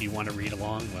if you want to read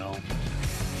along, well, you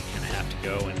kind of have to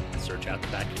go and search out the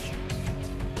back issues.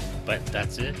 But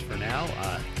that's it for now.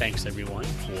 Thanks everyone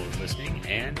for listening,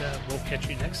 and we'll catch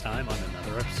you next time on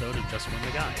another episode of Just One of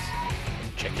the Guys.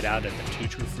 Check it out at the Two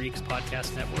True Freaks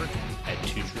podcast network at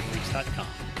twotruefreaks.com.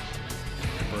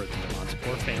 Member of the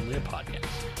Demonticore family of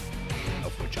podcasts,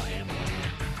 of which I am one.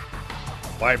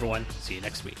 Bye everyone, see you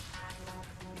next week.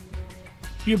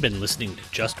 You've been listening to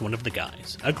Just One of the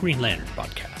Guys, a Green Lantern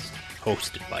podcast,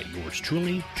 hosted by yours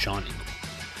truly, Sean Ingram.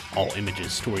 All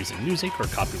images, stories, and music are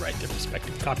copyright their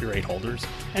respective copyright holders,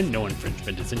 and no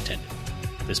infringement is intended.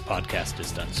 This podcast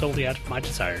is done solely out of my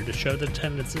desire to show the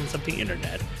tendencies of the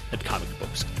internet that comic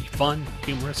books can be fun,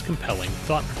 humorous, compelling,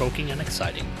 thought-provoking, and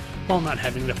exciting, while not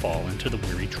having to fall into the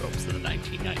weary tropes of the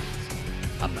 1990s.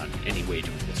 I'm not in any way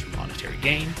doing this for monetary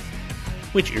gain,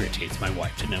 which irritates my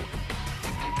wife to no end.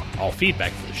 All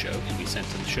feedback for the show can be sent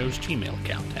to the show's Gmail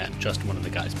account at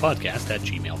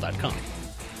justoneoftheguyspodcast@gmail.com.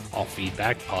 All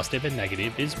feedback, positive and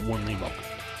negative, is warmly welcome.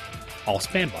 All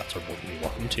spam bots are warmly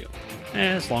welcome too,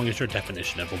 as long as your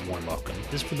definition of a warm welcome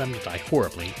is for them to die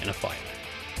horribly in a fire.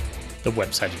 The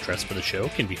website address for the show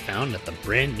can be found at the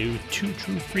brand new Two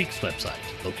True Freaks website,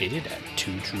 located at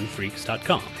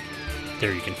twotruefreaks.com.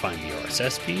 There you can find the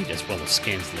RSS feed, as well as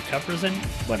scans of the covers and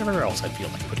whatever else I feel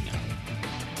like putting out.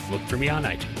 Look for me on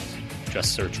iTunes.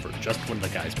 Just search for Just One of the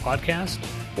Guys podcast,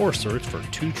 or search for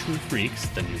Two True Freaks,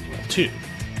 the numeral 2,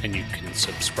 and you can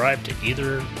subscribe to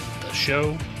either the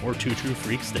show or Two True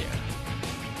Freaks there.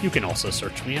 You can also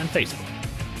search me on Facebook,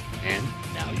 and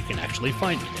now you can actually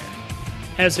find me there,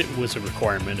 as it was a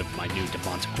requirement of my new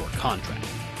Demonticore contract.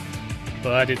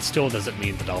 But it still doesn't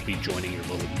mean that I'll be joining your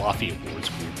little Mafia Wars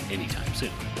group anytime soon.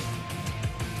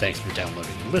 Thanks for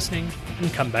downloading and listening,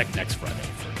 and come back next Friday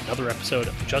for another episode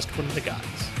of Just One of the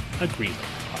Guys, a Green Lantern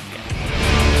podcast.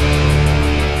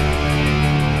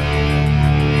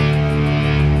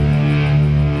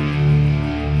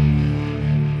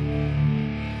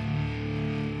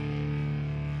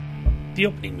 The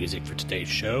opening music for today's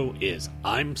show is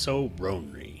I'm So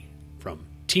Ronry from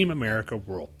Team America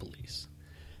World Police.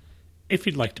 If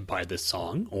you'd like to buy this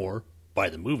song, or buy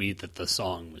the movie that the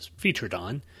song was featured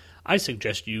on, I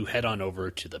suggest you head on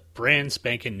over to the brand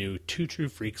spanking new Two True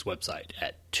Freaks website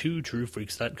at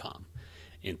twotruefreaks.com.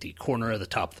 In the corner of the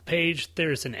top of the page,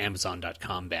 there's an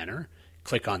Amazon.com banner.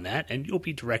 Click on that and you'll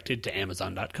be directed to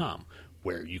Amazon.com,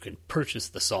 where you can purchase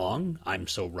the song, I'm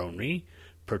So Ronry,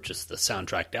 purchase the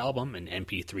soundtracked album in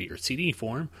MP3 or CD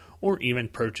form, or even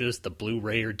purchase the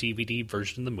Blu-ray or DVD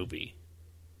version of the movie.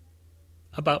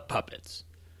 About puppets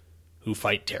who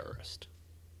fight terrorists.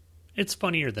 It's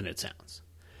funnier than it sounds.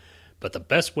 But the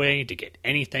best way to get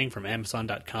anything from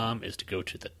Amazon.com is to go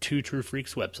to the Two True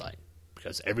Freaks website,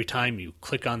 because every time you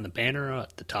click on the banner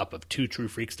at the top of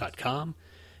twotruefreaks.com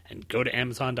and go to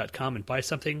Amazon.com and buy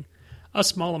something, a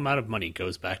small amount of money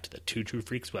goes back to the Two True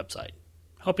Freaks website,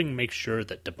 helping make sure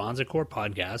that Demonticore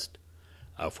podcast,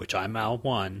 of which I'm Al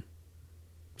one,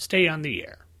 stay on the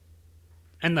air.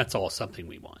 And that's all something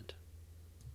we want.